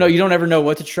don't know. You don't know. You don't ever know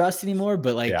what to trust anymore.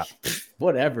 But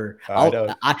whatever.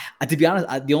 To be honest,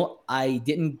 I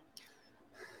didn't.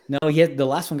 No, the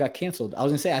last one got canceled. I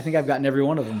was gonna say I think I've gotten every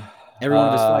one of them, every one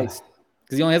of his fights,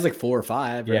 because he only has 4 or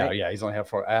 5. Right? Yeah. He's only had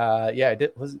 4. I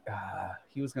did.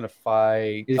 He was gonna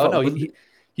fight?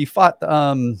 He fought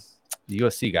the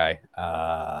UFC guy,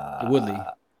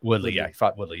 Woodley. Yeah, he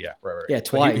fought Woodley. Yeah, right. Yeah,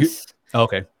 twice.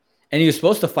 Okay. And he was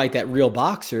supposed to fight that real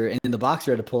boxer, and then the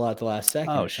boxer had to pull out the last second.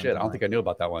 Oh shit! I don't think I knew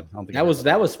about that one. That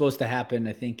was supposed to happen,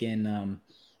 I think, in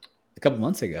a couple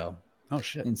months ago. Oh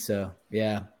shit! And so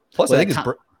Plus, I think it's.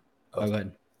 Go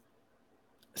ahead.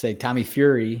 Say Tommy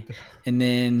Fury, and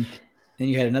then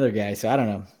you had another guy. So I don't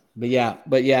know,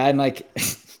 but yeah, I'm like.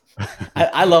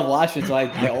 I love watching, so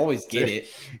I always get it.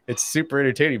 It's super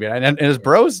entertaining, man. And his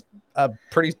bro's a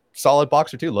pretty solid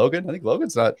boxer too. Logan, I think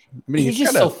Logan's not. I mean, he's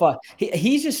just so fun.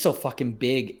 He's just so fucking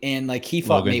big, and he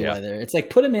fought Mayweather. Yeah. It's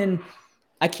put him in.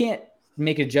 I can't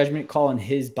make a judgment call on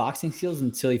his boxing skills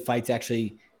until he fights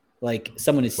actually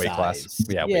someone his weight size. Class.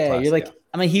 Yeah, you're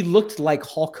I mean, he looked like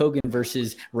Hulk Hogan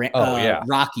versus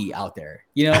Rocky out there.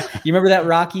 You remember that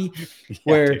Rocky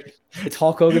where it's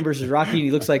Hulk Hogan versus Rocky, and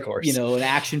he looks like an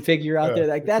action figure out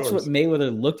there. That's what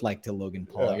Mayweather looked like to Logan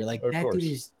Paul. You're like, that dude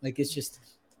is it's just,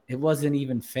 it wasn't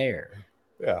even fair.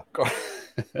 Yeah.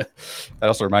 That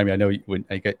also reminded me. I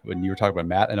know when you were talking about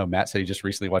Matt. I know Matt said he just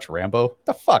recently watched Rambo. What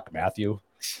the fuck, Matthew?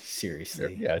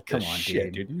 Seriously. Yeah. Come on,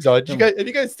 dude. So, have you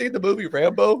guys seen the movie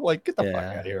Rambo? Get the fuck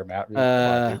out of here,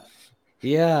 Matt.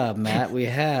 Yeah, Matt, we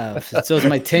have. And so is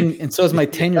my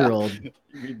 10-year-old. You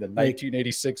mean the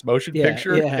 1986 motion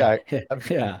picture?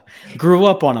 Yeah. Grew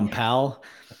up on him, pal.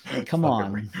 Come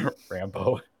on.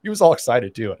 Rambo. He was all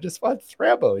excited too. I just watched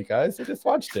Rambo, you guys. I just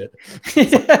watched it.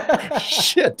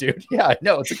 Shit, dude. Yeah, I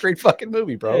know. It's a great fucking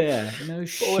movie, bro. Yeah, no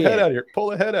shit. Pull the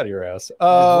head out of your ass.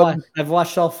 I've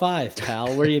watched all 5,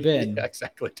 pal. Where you been? Yeah,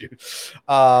 exactly, dude.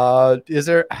 Is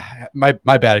there my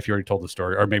bad if you already told the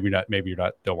story, or maybe not,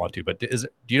 don't want to, but have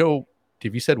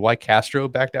you said why Castro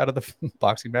backed out of the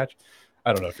boxing match?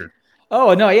 I don't know if you're.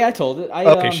 Oh no, yeah, I told it.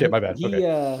 Okay, shit, my bad.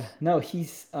 No,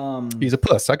 he's a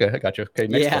puss. Okay, I got you. Okay,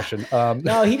 next question.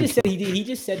 No, he just said he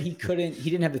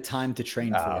didn't have the time to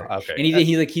train for it. Okay. And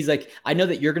he's like, I know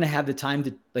that you're gonna have the time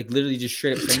to literally just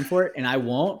straight up train for it, and I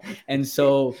won't. And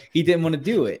so he didn't want to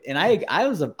do it. And I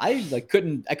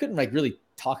couldn't really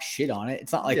talk shit on it.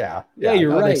 It's not like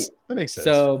you're right. That makes sense.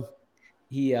 So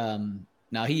he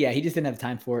just didn't have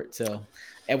time for it. So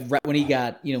when he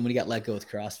got let go with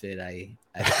CrossFit,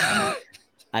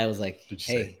 I was like,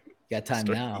 hey, you got time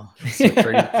now.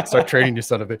 Start training, you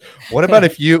son of a. What about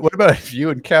if you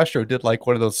and Castro did one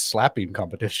of those slapping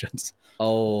competitions?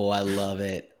 Oh, I love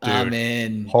it. Dude, I'm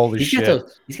in. Holy shit.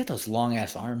 He's got those long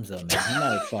ass arms though,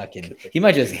 man. He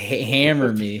might just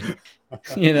hammer me.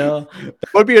 That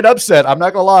would be an upset. I'm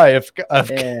not gonna lie.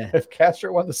 If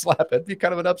Castro won the slap, it'd be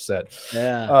kind of an upset.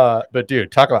 Yeah. But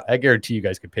dude, I guarantee you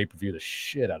guys could pay-per-view the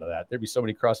shit out of that. There'd be so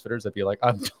many CrossFitters that'd be like,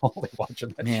 I'm totally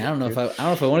watching that. Man, shit, I don't know dude.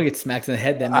 if I want to get smacked in the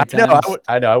head that many times.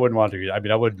 I know. I wouldn't want to. I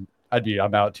mean,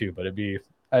 I'm out too, but it'd be,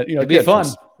 it'd be fun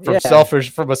from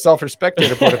a selfish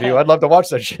spectator point of view. I'd love to watch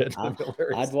that shit.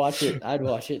 I'd watch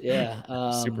it.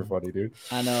 Yeah. Super funny, dude.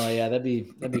 I know. Yeah, that'd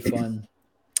be fun.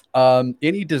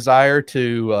 Any desire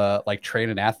to like train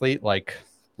an athlete, like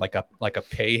a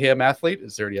pay him athlete?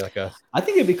 Is there any I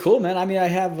think it'd be cool, man. I mean, I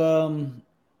have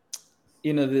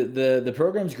the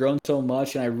program's grown so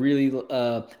much, and I really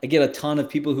I get a ton of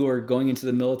people who are going into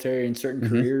the military in certain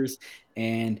careers,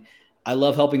 and I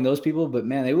love helping those people. But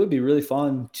man, it would be really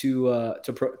fun to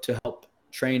help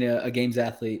train a games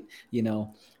athlete.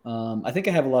 I think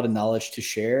I have a lot of knowledge to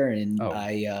share, and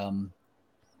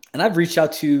I've reached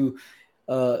out to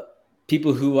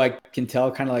people who I can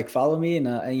tell kind of like follow me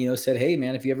and said, hey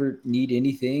man, if you ever need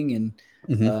anything and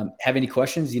have any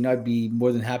questions, I'd be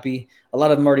more than happy. A lot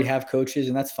of them already have coaches,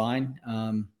 and that's fine.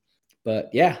 But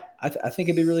yeah, I think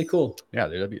it'd be really cool. Yeah,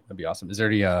 dude, that'd be awesome. Is there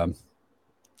any,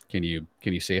 can you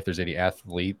say if there's any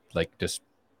athlete, like just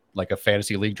like a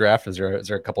fantasy league draft? Is there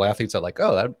a couple athletes that like,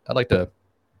 I'd like to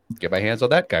get my hands on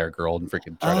that guy or girl and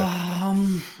freaking try to,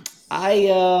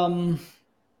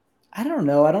 I don't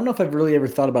know. I don't know if I've really ever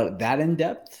thought about it that in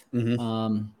depth.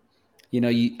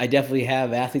 I definitely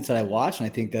have athletes that I watch and I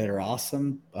think that are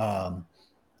awesome.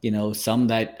 Some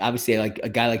that obviously like a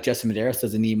guy like Justin Medeiros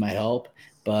doesn't need my help,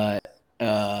 but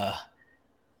there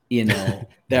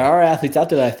are athletes out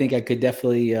there that I think I could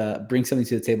definitely bring something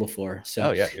to the table for.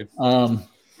 So, dude.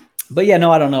 But yeah,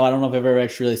 no, I don't know. I don't know if I've ever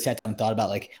actually really sat down and thought about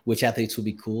like which athletes would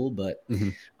be cool, but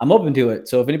I'm open to it.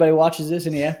 So if anybody watches this,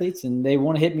 any athletes, and they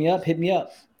want to hit me up.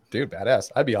 Dude,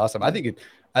 badass. That'd be awesome. I think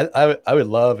I would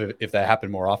love if that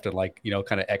happened more often, like,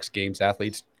 kind of X Games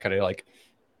athletes kind of like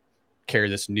carry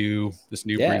this new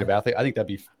breed of athlete. I think that'd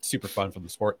be super fun for the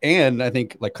sport. And I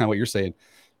think like kind of what you're saying,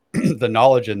 the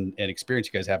knowledge and experience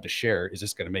you guys have to share is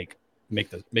just going to make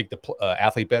the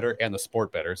athlete better and the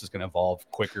sport better. It's just going to evolve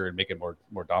quicker and make it more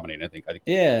dominating. I think.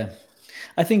 Yeah.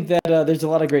 I think that there's a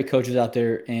lot of great coaches out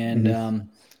there, and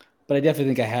but I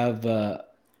definitely think I have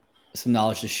some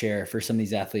knowledge to share for some of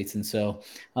these athletes. And so,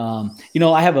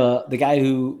 I have the guy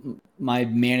who my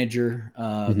manager,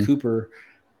 Cooper,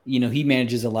 he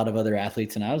manages a lot of other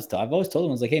athletes. And I've always told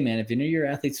him, I was like, hey man, if any of your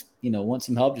athletes, want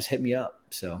some help, just hit me up.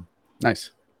 So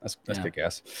nice. That's kick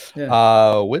ass.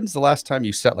 Yeah. When's the last time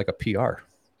you set like a PR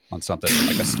on something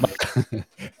like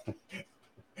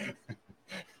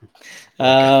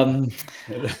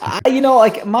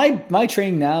like my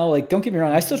training now, like, don't get me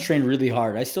wrong, I still train really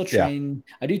hard. I still train.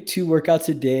 I do 2 workouts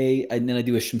a day, and then I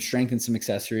do some strength and some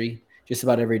accessory just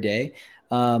about every day.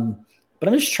 But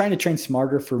I'm just trying to train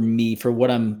smarter for me, for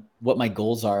what my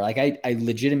goals are. Like I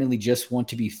legitimately just want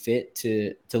to be fit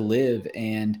to live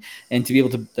and to be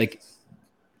able to like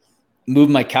move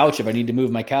my couch if I need to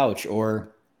move my couch,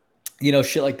 or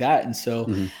shit like that. And so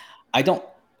I don't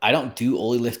do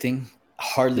Ollie lifting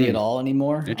hardly at all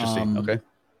anymore. Interesting. Okay.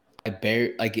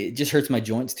 It just hurts my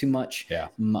joints too much. Yeah.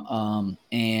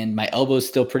 And my elbow's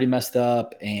still pretty messed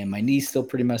up, and my knee's still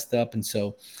pretty messed up. And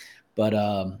so, but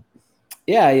God,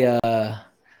 I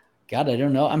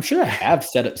don't know. I'm sure I have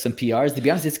set up some PRs. To be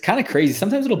honest, it's kind of crazy.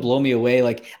 Sometimes it'll blow me away.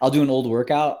 Like I'll do an old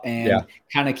workout and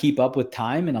kind of keep up with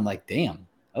time, and I'm like, damn.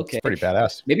 Okay. It's pretty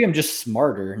badass. Maybe I'm just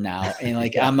smarter now. And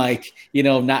like, I'm like,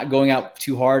 not going out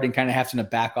too hard and kind of having to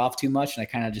back off too much. And I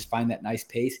kind of just find that nice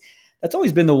pace. That's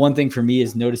always been the one thing for me,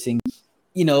 is noticing,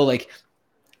 like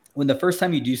when the first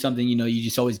time you do something, you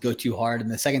just always go too hard.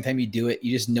 And the second time you do it,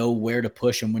 you just know where to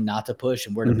push and when not to push,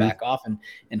 and where to back off and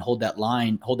hold that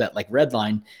like red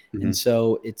line. And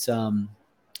so it's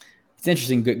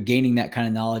interesting gaining that kind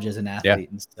of knowledge as an athlete.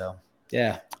 And so,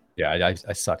 yeah. Yeah,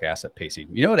 I suck ass at pacing.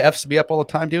 You know what F's me up all the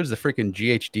time, dude? Is the freaking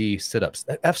GHD sit-ups.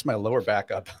 That F's my lower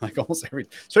back up like almost every,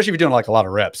 especially if you're doing like a lot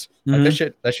of reps. Like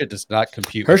that shit does not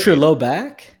compute. Hurts your low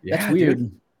back? Yeah, that's weird.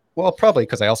 Dude. Well, probably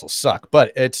because I also suck,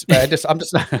 but I'm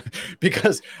just not,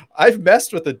 because I've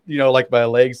messed with the, like my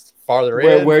legs farther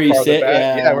in. Where you sit,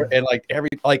 and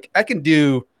like I can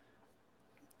do.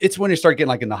 It's when you start getting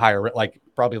like in the higher, like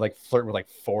probably like flirting with like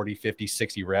 40, 50,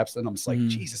 60 reps. And I'm just like,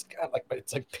 Jesus God, like, but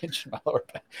it's like pinching my lower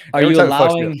back. Are you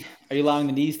allowing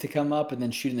the knees to come up and then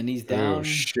shooting the knees down? Oh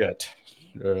shit.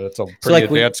 That's a pretty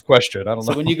advanced question. I don't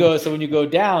know. When you go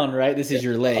down, right, this is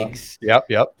your legs. Yep.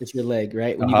 It's your leg,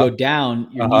 right? When you go down,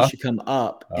 your knees should come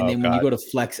up. And then when you go to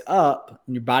flex up,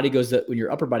 when your body goes up, when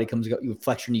your upper body comes up, you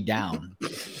flex your knee down.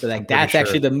 So like that's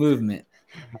actually the movement.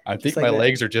 I think my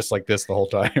legs are just like this the whole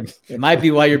time. It might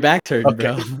be why your back's hurting,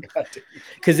 bro.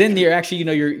 Because then you're actually,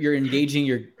 you're engaging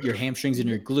your hamstrings and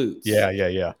your glutes.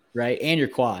 Yeah. Right. And your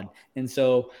quad. And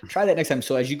so try that next time.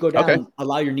 So as you go down,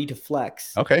 allow your knee to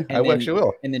flex. Okay. Actually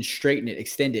will. And then straighten it,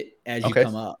 extend it as you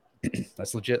come up.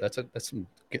 That's legit. That's some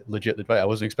legit advice. I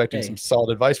wasn't expecting some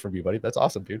solid advice from you, buddy. That's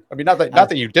awesome, dude. I mean, not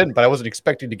that you didn't, but I wasn't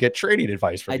expecting to get training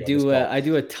advice from you. I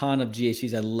do a ton of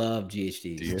GHDs. I love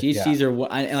GHDs. GHDs are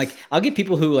what I'll get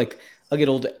people who I'll get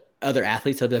other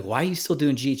athletes. I'll be like, why are you still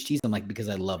doing GHDs? I'm like, because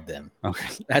I love them.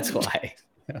 Okay. That's why.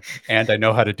 And I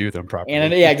know how to do them properly.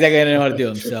 And exactly. I know how to do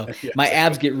them. So my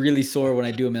abs get really sore when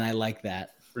I do them, and I like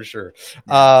that. For sure.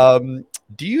 Yeah.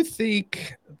 Do you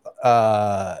think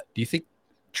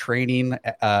training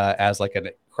as like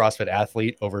a CrossFit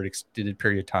athlete over an extended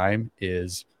period of time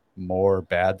is more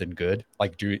bad than good?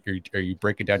 Like, are you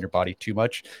breaking down your body too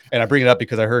much? And I bring it up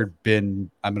because I heard I'm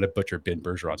going to butcher Ben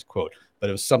Bergeron's quote, but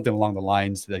it was something along the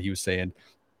lines that he was saying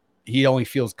he only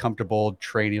feels comfortable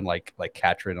training like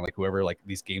Katrin and like whoever, like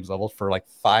these games levels for like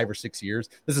 5 or 6 years.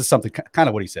 This is something kind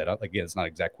of what he said. Again, it's not an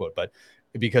exact quote, but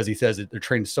because he says that they're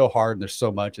training so hard and there's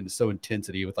so much and there's so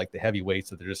intensity with like the heavy weights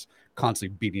that they're just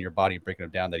constantly beating your body and breaking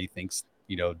them down, that he thinks,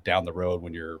 down the road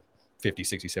when you're 50,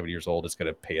 60, 70 years old, it's going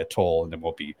to pay a toll and then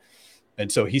won't be.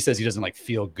 And so he says he doesn't like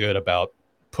feel good about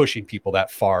pushing people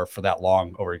that far for that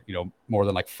long over, more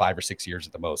than like 5 or 6 years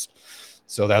at the most.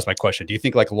 So that's my question. Do you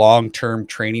think like long-term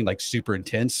training, like super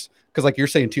intense? Because like you're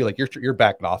saying too, like you're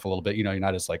backing off a little bit, you're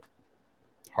not as like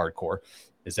hardcore.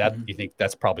 Is that, you think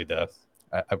that's probably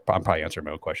I'm probably answering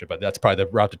my own question, but that's probably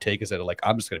the route to take, is that like,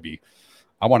 I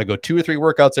want to go 2 or 3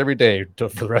 workouts every day for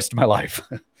the rest of my life.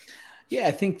 Yeah.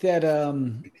 I think that,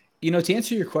 to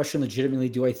answer your question legitimately,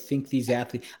 do I think these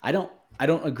athletes, I don't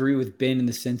agree with Ben in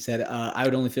the sense that I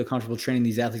would only feel comfortable training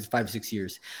these athletes 5 or 6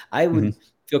 years. I would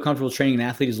feel comfortable training an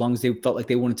athlete as long as they felt like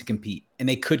they wanted to compete and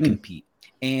they could compete.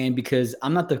 And because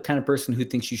I'm not the kind of person who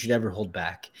thinks you should ever hold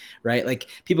back, right? Like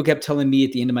people kept telling me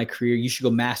at the end of my career, you should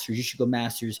go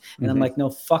masters. And I'm like, no,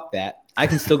 fuck that. I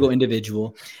can still go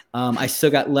individual. I still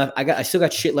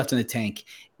got shit left in the tank.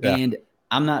 Yeah. And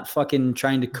I'm not fucking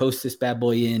trying to coast this bad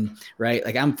boy in, right?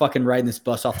 Like I'm fucking riding this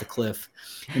bus off the cliff.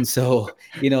 And so,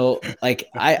 like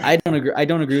I don't agree. I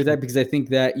don't agree with that, because I think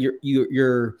that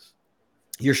your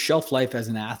shelf life as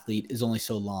an athlete is only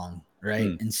so long,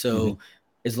 right? And so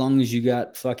as long as you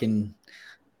got fucking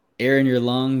air in your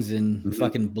lungs and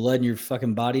fucking blood in your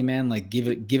fucking body, man, like give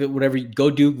it whatever, go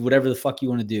do whatever the fuck you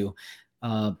want to do.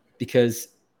 Because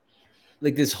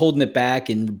like this holding it back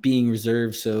and being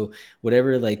reserved, so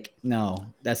whatever, like, no,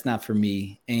 that's not for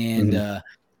me. And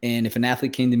and if an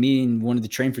athlete came to me and wanted to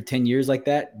train for 10 years like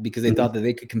that because they thought that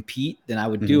they could compete, then I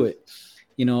would do it.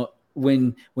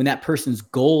 When that person's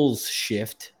goals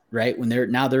shift, right? When their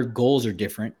goals are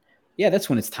different, yeah, that's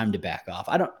when it's time to back off.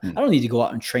 I don't need to go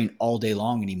out and train all day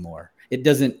long anymore. It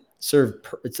doesn't serve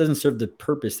the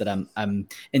purpose that I'm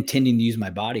intending to use my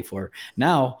body for.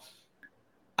 Now,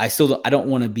 I don't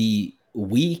want to be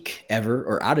weak ever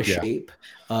or out of shape,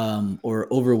 or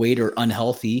overweight or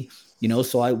unhealthy,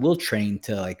 so I will train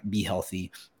to like be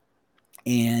healthy.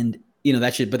 And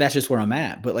that's just where I'm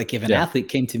at. But like if an athlete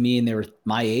came to me and they were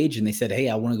my age and they said, hey,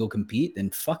 I want to go compete,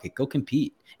 then fuck it, go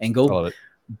compete and go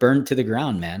burn to the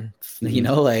ground, man.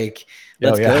 Like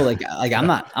let's go. Like I'm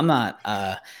not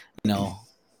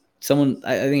someone,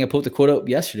 I think I put the quote up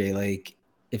yesterday. Like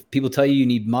if people tell you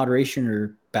need moderation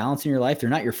or balance in your life, they're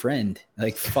not your friend.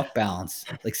 Like fuck balance.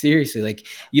 Like seriously, like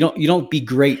you don't be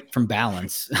great from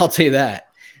balance. I'll tell you that.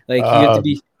 Like you have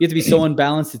to be so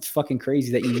unbalanced. It's fucking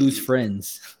crazy that you lose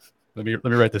friends. Let me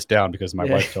write this down, because my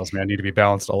wife tells me I need to be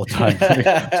balanced all the time.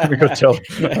 Let me go tell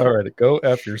her. All right, go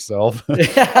F yourself. I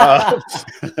didn't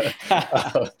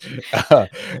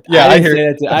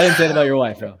say that about your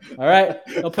wife, bro. All right,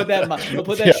 don't put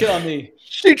that shit on me.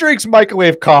 She drinks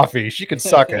microwave coffee. She can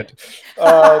suck it.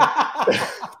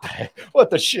 What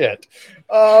the shit?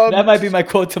 That might be my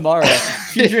quote tomorrow.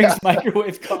 She drinks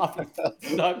microwave coffee.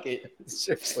 Suck it.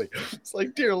 Seriously, it's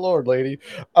like, dear Lord, lady.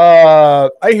 I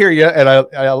hear you, and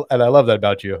I love that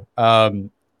about you.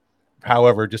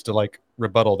 However, just to like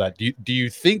rebuttal that, do you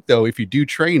think though, if you do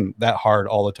train that hard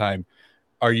all the time,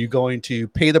 are you going to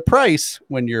pay the price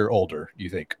when you're older? Do you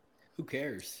think? Who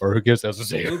cares? Or who gives us a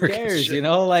say? Who cares?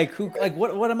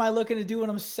 What am I looking to do when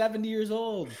I'm 70 years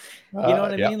old? You know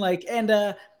what I mean? Like,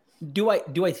 and do I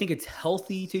think it's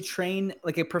healthy to train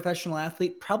like a professional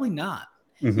athlete? Probably not.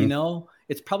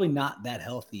 It's probably not that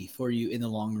healthy for you in the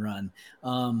long run.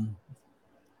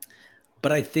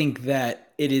 But I think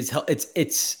that it is.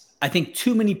 I think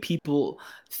too many people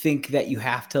think that you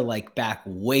have to like back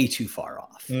way too far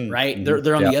off, right?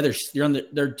 They're on the other,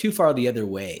 they're too far the other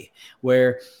way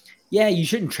where, yeah, you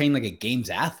shouldn't train like a games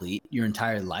athlete your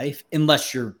entire life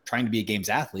unless you're trying to be a games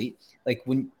athlete. Like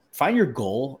find your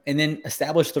goal and then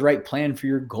establish the right plan for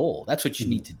your goal. That's what you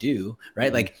need to do,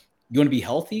 right? Like you want to be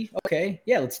healthy? Okay.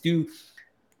 Yeah. Let's do,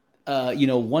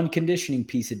 one conditioning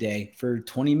piece a day for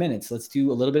 20 minutes. Let's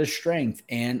do a little bit of strength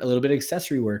and a little bit of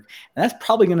accessory work. And that's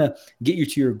probably going to get you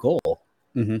to your goal.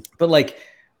 But like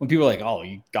when people are like, oh,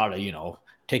 you gotta,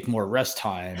 take more rest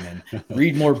time and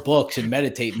read more books and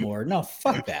meditate more. No,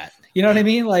 fuck that. You know what I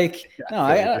mean? Like, no,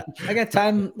 I got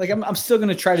time. Like I'm still going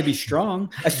to try to be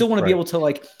strong. I still want to be able to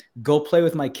like go play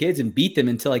with my kids and beat them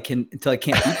until I can't beat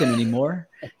them anymore.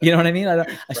 You know what I mean?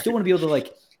 I still want to be able to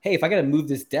like, hey, if I got to move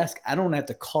this desk, I don't have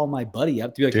to call my buddy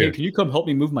up to be like, hey, can you come help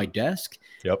me move my desk?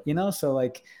 Yep. So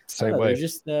like, same way. There's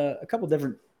just a couple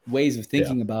different ways of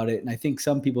thinking about it. And I think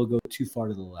some people go too far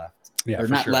to the left. Yeah. Or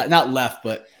not left,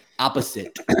 but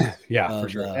opposite. For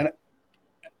sure.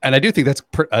 And I do think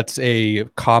that's a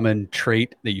common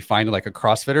trait that you find in like a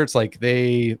CrossFitter. It's like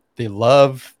they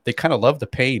kind of love the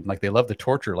pain. Like they love the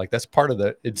torture. Like that's part of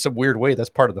in some weird way, that's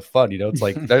part of the fun. It's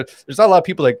like there's not a lot of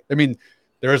people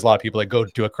there is a lot of people that go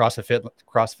do a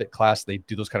CrossFit class. They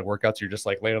do those kind of workouts. You're just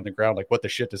like laying on the ground, like what the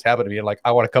shit just happened to me. And like,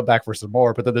 I want to come back for some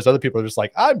more. But then there's other people that are just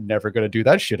like, I'm never going to do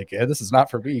that shit again. This is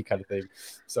not for me kind of thing.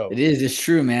 So it's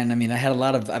true, man. I mean, I've had a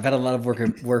lot of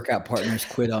workout partners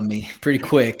quit on me pretty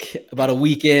quick, about a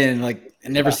week in, like I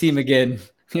never see them again.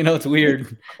 It's weird.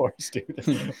 Of course, dude.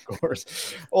 Of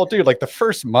course. Well, dude, like the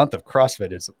first month of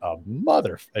CrossFit is a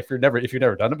mother. If you've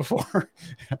never done it before.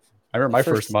 I remember my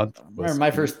first month.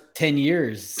 My first 10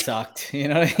 years sucked. You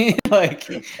know what I mean? Like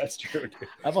that's true, dude.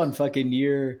 I'm on fucking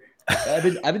year. I've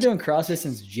been doing CrossFit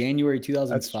since January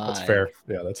 2005. That's fair.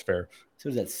 Yeah, that's fair. So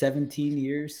is that 17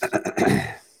 years?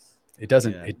 It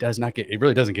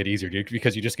really doesn't get easier, dude,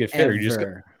 because you just get fitter.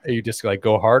 You just like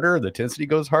go harder, the intensity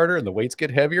goes harder, and the weights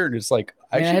get heavier, and it's like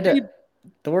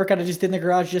the workout I just did in the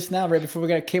garage just now, right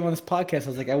before came on this podcast. I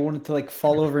was like, I wanted to like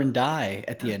fall over and die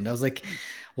at the end. I was like,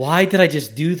 why did I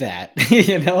just do that?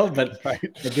 But I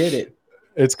did it.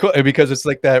 It's cool because it's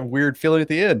like that weird feeling at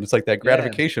the end. It's like that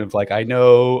gratification of like, I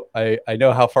know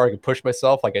how far I can push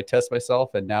myself. Like I test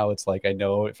myself. And now it's like, I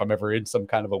know if I'm ever in some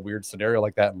kind of a weird scenario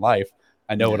like that in life,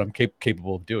 I know what I'm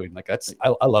capable of doing. Like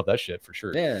I love that shit for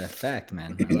sure. Yeah. Fact,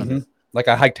 man. I love it. Like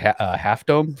I hiked Half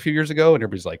Dome a few years ago, and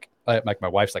everybody's like my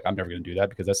wife's like, I'm never going to do that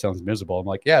because that sounds miserable. I'm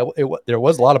like, yeah, there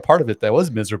was a lot of part of it that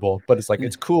was miserable, but it's like,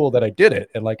 it's cool that I did it.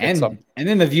 And like, and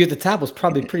then the view at the top was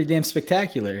probably pretty damn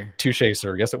spectacular. Touche,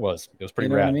 sir. Yes, it was. It was pretty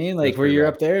rad. What I mean? Like where you're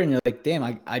up there and you're like,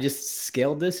 damn, I just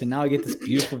scaled this and now I get this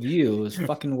beautiful view. It was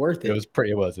fucking worth it. It was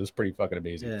pretty fucking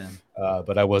amazing. Yeah.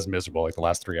 But I was miserable like the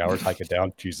last 3 hours hiking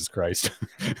down. Jesus Christ.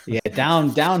 Yeah.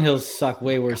 Downhills suck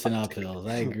way worse than uphills.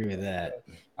 I agree with that.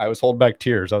 I was holding back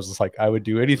tears. I was just like, I would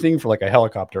do anything for like a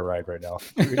helicopter ride right now.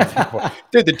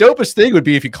 Dude, the dopest thing would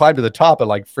be if you climbed to the top and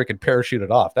like freaking parachuted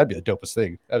off. That'd be the dopest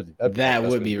thing. That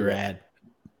would be rad.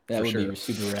 That would be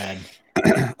super rad.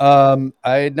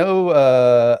 I know,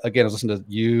 again, I was listening to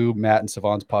you, Matt, and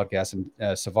Savon's podcast,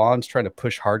 and Savon's trying to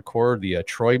push hardcore the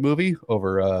Troy movie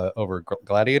over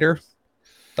Gladiator.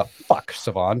 The fuck,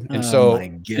 Savon. And so, my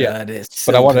God, it's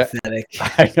so pathetic.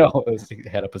 I know, he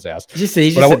head up his ass. He's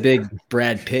just a big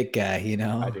Brad Pitt guy,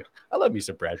 I do. I love me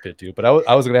some Brad Pitt too. But I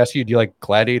was going to ask you, do you like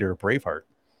Gladiator or Braveheart?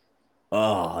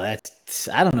 Oh, I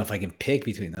don't know if I can pick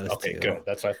between those two. Okay, good.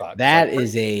 That's what I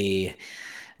thought.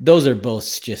 Those are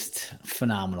both just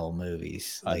phenomenal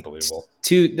movies. Unbelievable.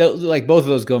 Like both of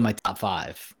those go in my top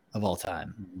 5 of all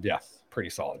time. Yeah, pretty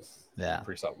solid. Yeah,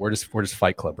 pretty solid. Where does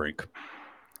Fight Club rank?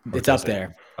 It's up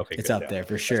there. Okay, it's up there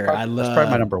for sure. That's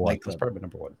probably my number one. That's probably my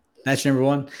number one. That's your number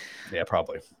one? Yeah,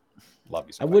 probably. Love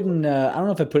you. I wouldn't. I don't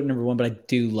know if I put it number one, but I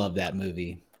do love that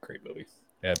movie. Great movie.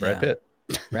 Yeah, Brad Pitt.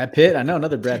 Brad Pitt. I know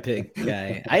another Brad Pitt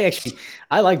guy.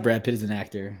 I like Brad Pitt as an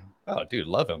actor. Oh, dude,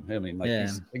 love him. I mean, like, he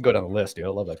can go down the list. Dude, I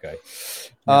love that guy.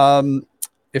 Yeah.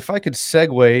 If I could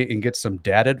segue and get some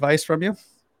dad advice from you.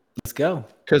 Let's go.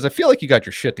 Because I feel like you got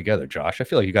your shit together, Josh. I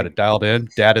feel like you got it dialed in.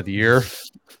 Dad of the year.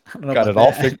 Got it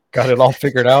all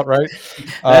figured out, right?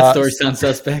 That story sounds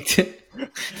suspect.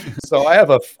 So I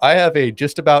have a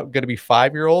just about going to be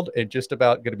 5-year-old and just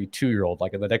about going to be 2-year-old.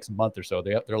 Like in the next month or so,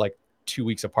 they're like 2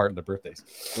 weeks apart in their birthdays.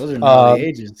 Those are gnarly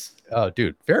ages. Oh,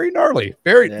 dude, very gnarly.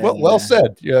 Very well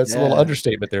said. Yeah, it's a little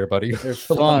understatement there, buddy. They're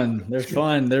fun. They're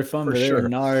fun, but they're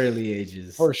gnarly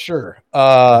ages. For sure.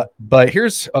 But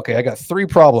I got 3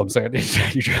 problems I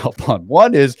need your help on.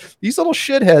 One is these little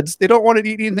shitheads, they don't want to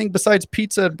eat anything besides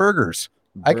pizza and burgers.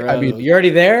 Bro, I mean, you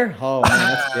already there? Oh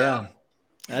man,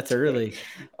 That's early.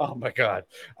 Oh my God.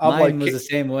 Mine was the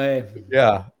same way.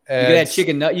 Yeah. You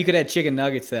could add you could add chicken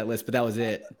nuggets to that list, but that was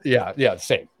it. Yeah. Yeah.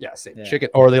 Same. Yeah. Same. Yeah. Chicken.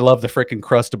 Or they love the freaking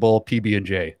Crustable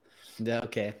PB&J. Yeah.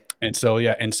 Okay. And so,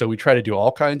 yeah. And so we try to do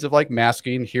all kinds of like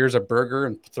masking. Here's a burger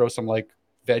and throw some like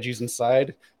veggies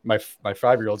inside. My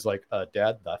 5-year-old's like,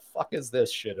 Dad, the fuck is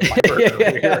this shit in my burger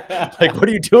over here? Like, what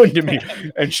are you doing to me?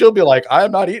 And she'll be like,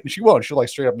 I'm not eating. She won't. She'll like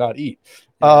straight up not eat.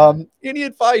 Any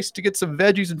advice to get some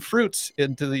veggies and fruits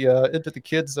into the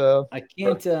kids? I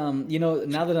can't.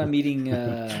 Now that I'm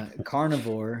eating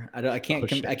carnivore, I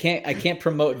can't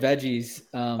promote veggies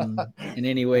in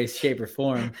any way, shape, or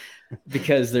form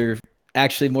because they're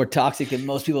actually more toxic than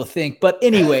most people think. But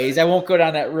anyways, I won't go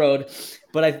down that road.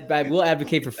 But I will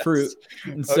advocate for fruit.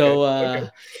 And so,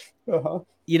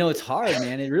 it's hard,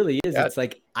 man. It really is. Yeah. It's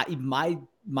like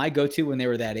my go-to when they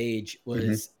were that age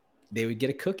was they would get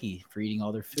a cookie for eating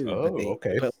all their food.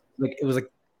 But like it was like,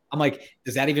 I'm like,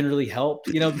 does that even really help?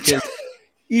 Because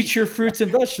eat your fruits and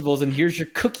vegetables, and here's your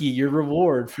cookie, your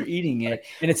reward for eating it.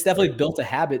 And it's definitely built a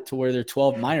habit to where they're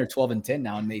 12. Mine are 12 and 10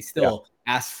 now, and they still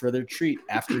ask for their treat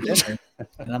after dinner.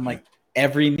 And I'm like,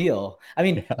 every meal. I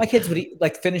mean, my kids would eat,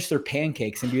 like finish their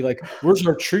pancakes and be like, "Where's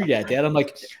our treat at, Dad?" I'm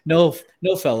like, "No,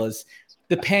 fellas,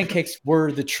 the pancakes were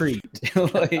the treat."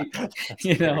 Like,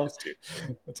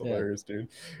 that's hilarious, dude.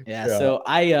 Yeah. So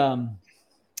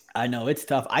I know it's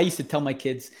tough. I used to tell my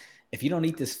kids, if you don't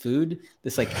eat this food,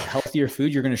 this like healthier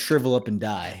food, you're going to shrivel up and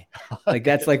die. Like,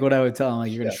 that's like what I would tell them.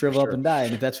 Like, you're going to shrivel up and die.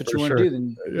 And if that's what you want to do,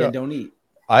 then don't eat.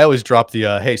 I always drop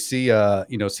the, hey, see the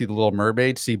Little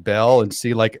Mermaid, see Belle, and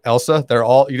see like Elsa. They're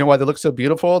all, you know why they look so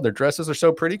beautiful? Their dresses are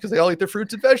so pretty because they all eat their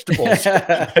fruits and vegetables.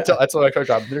 That's what I try to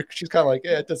drop. She's kind of like,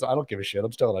 yeah, I don't give a shit.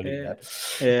 I'm still not eating that.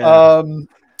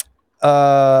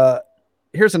 Yeah.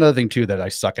 Here's another thing too that I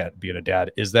suck at being a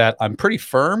dad is that I'm pretty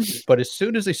firm, but as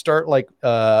soon as they start like,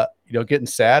 getting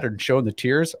sad and showing the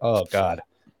tears, oh God.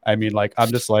 I mean, like, I'm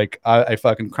just like, I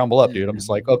fucking crumble up, dude. I'm just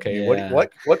like, okay,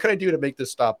 what can I do to make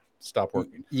this stop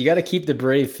working? You got to keep the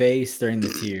brave face during the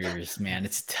tears, man.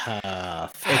 It's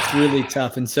tough. It's really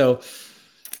tough. And so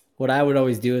what I would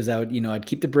always do is I'd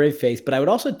keep the brave face, but I would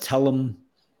also tell them,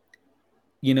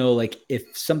 like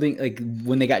if something, like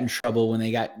when they got in trouble, when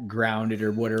they got grounded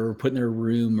or whatever, put in their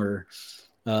room or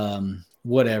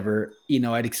whatever,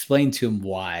 I'd explain to them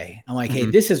why. I'm like, hey,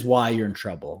 this is why you're in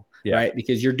trouble, right?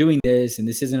 Because you're doing this and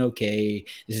this isn't okay.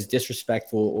 This is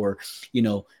disrespectful, or,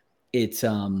 it's,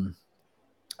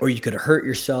 or you could have hurt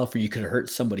yourself, or you could have hurt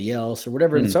somebody else, or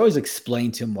whatever. And so I always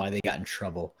explain to them why they got in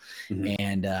trouble.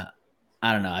 And I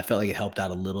don't know. I felt like it helped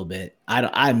out a little bit.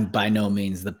 I'm by no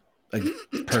means a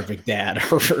perfect dad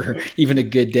or even a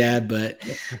good dad, but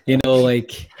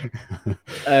like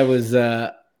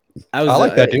I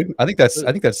like that, dude. I think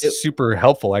that's super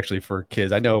helpful actually for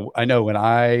kids. I know when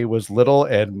I was little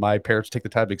and my parents take the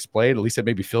time to explain, at least it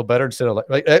made me feel better instead of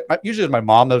like usually my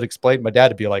mom that would explain, my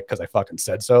dad would be like, because I fucking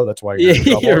said so. That's why you're in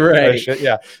trouble. You're right. Shit.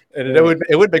 Yeah. And it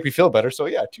would make me feel better. So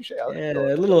yeah, touche.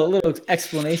 A little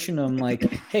explanation. I'm like,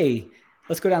 hey,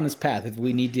 let's go down this path. If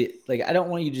we need to, like, I don't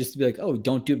want you to just be like, oh,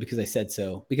 don't do it because I said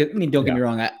so. Because don't get me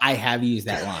wrong. I have used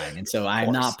that line. And so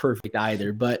I'm not perfect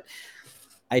either, but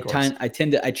I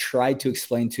tried to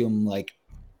explain to him like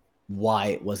why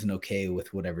it wasn't okay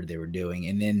with whatever they were doing.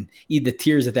 And then the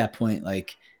tears at that point,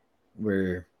 like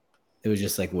it was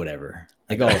just like, whatever.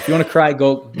 Like, oh, if you want to cry,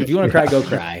 go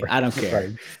cry. I don't care.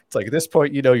 Right. It's like at this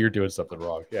point, you're doing something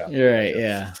wrong. Yeah. You're right.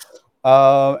 Yeah.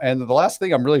 And the last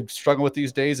thing I'm really struggling with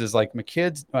these days is like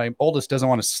my oldest doesn't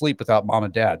want to sleep without mom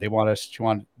and dad. Do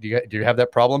you have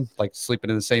that problem? Like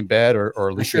sleeping in the same bed or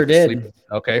at least I sure did. Sleep?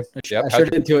 Okay. I sure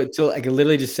did to it. Till I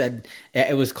literally just said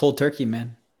it was cold turkey,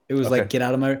 man. It was like, get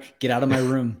out of my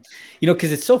room,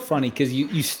 cause it's so funny. Cause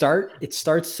it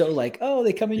starts so like, oh,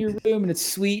 they come in your room and it's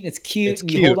sweet and it's cute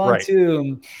and you hold on to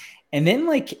them. And then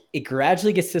like, it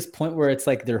gradually gets to this point where it's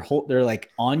like, they're like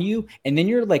on you. And then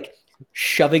you're like,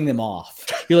 shoving them off.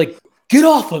 You're like, get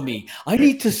off of me. I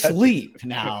need to sleep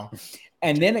now.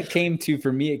 And then it came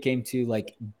to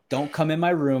like, don't come in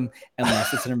my room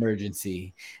unless it's an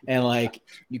emergency. And like,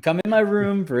 you come in my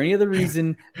room for any other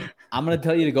reason, I'm going to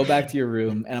tell you to go back to your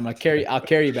room and I'll carry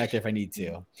you back there if I need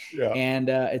to. Yeah. And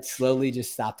it slowly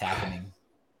just stopped happening.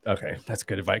 Okay, that's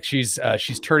good advice.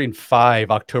 She's turning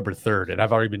 5 October 3rd, and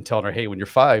I've already been telling her, hey, when you're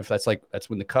 5, that's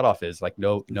when the cutoff is. Like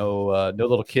no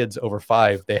little kids over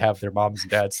 5, they have their moms and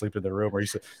dads sleep in their room. Or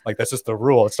like that's just the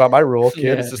rule. It's not my rule, kid.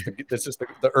 Yeah. It's just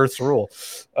the Earth's rule.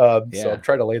 So I'm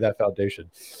trying to lay that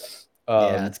foundation.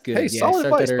 That's good. Hey, solid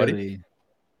advice, buddy.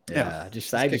 Yeah, I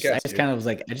just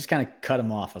kind of cut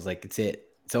him off. I was like, it's it.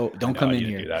 So don't come in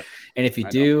here. And if you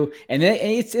do, and then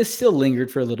it's still lingered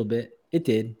for a little bit. It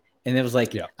did. And it was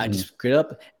like, I just get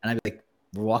up and I'd be like,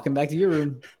 we're walking back to your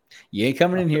room. You ain't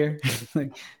coming in here.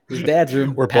 Like, this is Dad's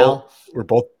room. We're pal.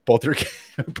 both your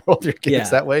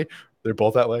kids that way. They're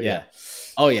both that way. Yeah.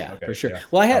 Oh yeah, okay, for sure. Yeah.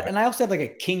 Well, and I also had like a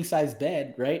king size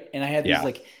bed, right? And I had these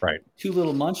like 2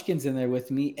 little munchkins in there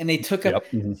with me, and they took up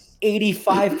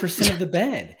 85% of the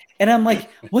bed. And I'm like,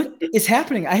 what is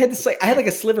happening? I had like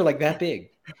a sliver like that big.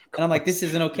 And I'm like, this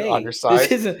isn't okay. On your side.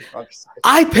 This isn't.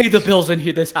 I pay the bills in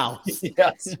here, this house.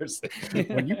 Yeah, seriously.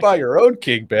 When you buy your own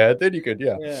king bed, then you could,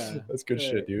 that's good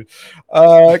shit, dude.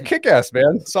 Kick ass,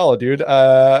 man. Solid, dude.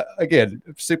 Again,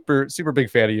 super big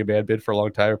fan of you, man. Been for a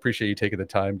long time. Appreciate you taking the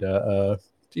time to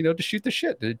to shoot the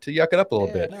shit, to yuck it up a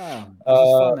little bit. No, this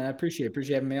is fun, man. I appreciate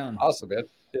having me on. Awesome, man.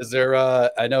 Is there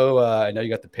I know you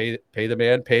got the pay the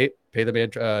man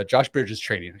Josh Bridges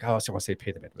training. I also want to say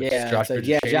pay the man. Yeah,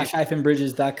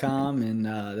 josh-bridges.com and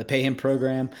the Pay Him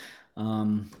program.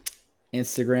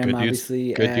 Instagram,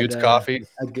 obviously. Good Dudes Coffee.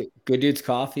 Good Dudes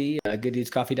Coffee.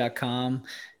 Gooddudescoffee.com.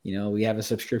 We have a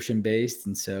subscription based,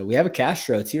 and so we have a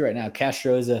Castro too right now.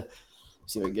 Castro is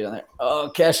see if we can get on there.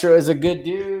 Oh, Castro is a good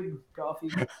dude. Coffee.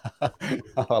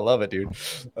 I love it, dude.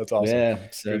 That's awesome. Yeah.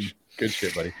 So, good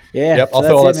shit, buddy. Yeah. Yep. I'll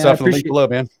throw all that stuff in the link below,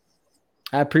 man.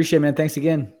 I appreciate it, man. Thanks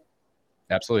again.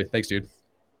 Absolutely. Thanks, dude.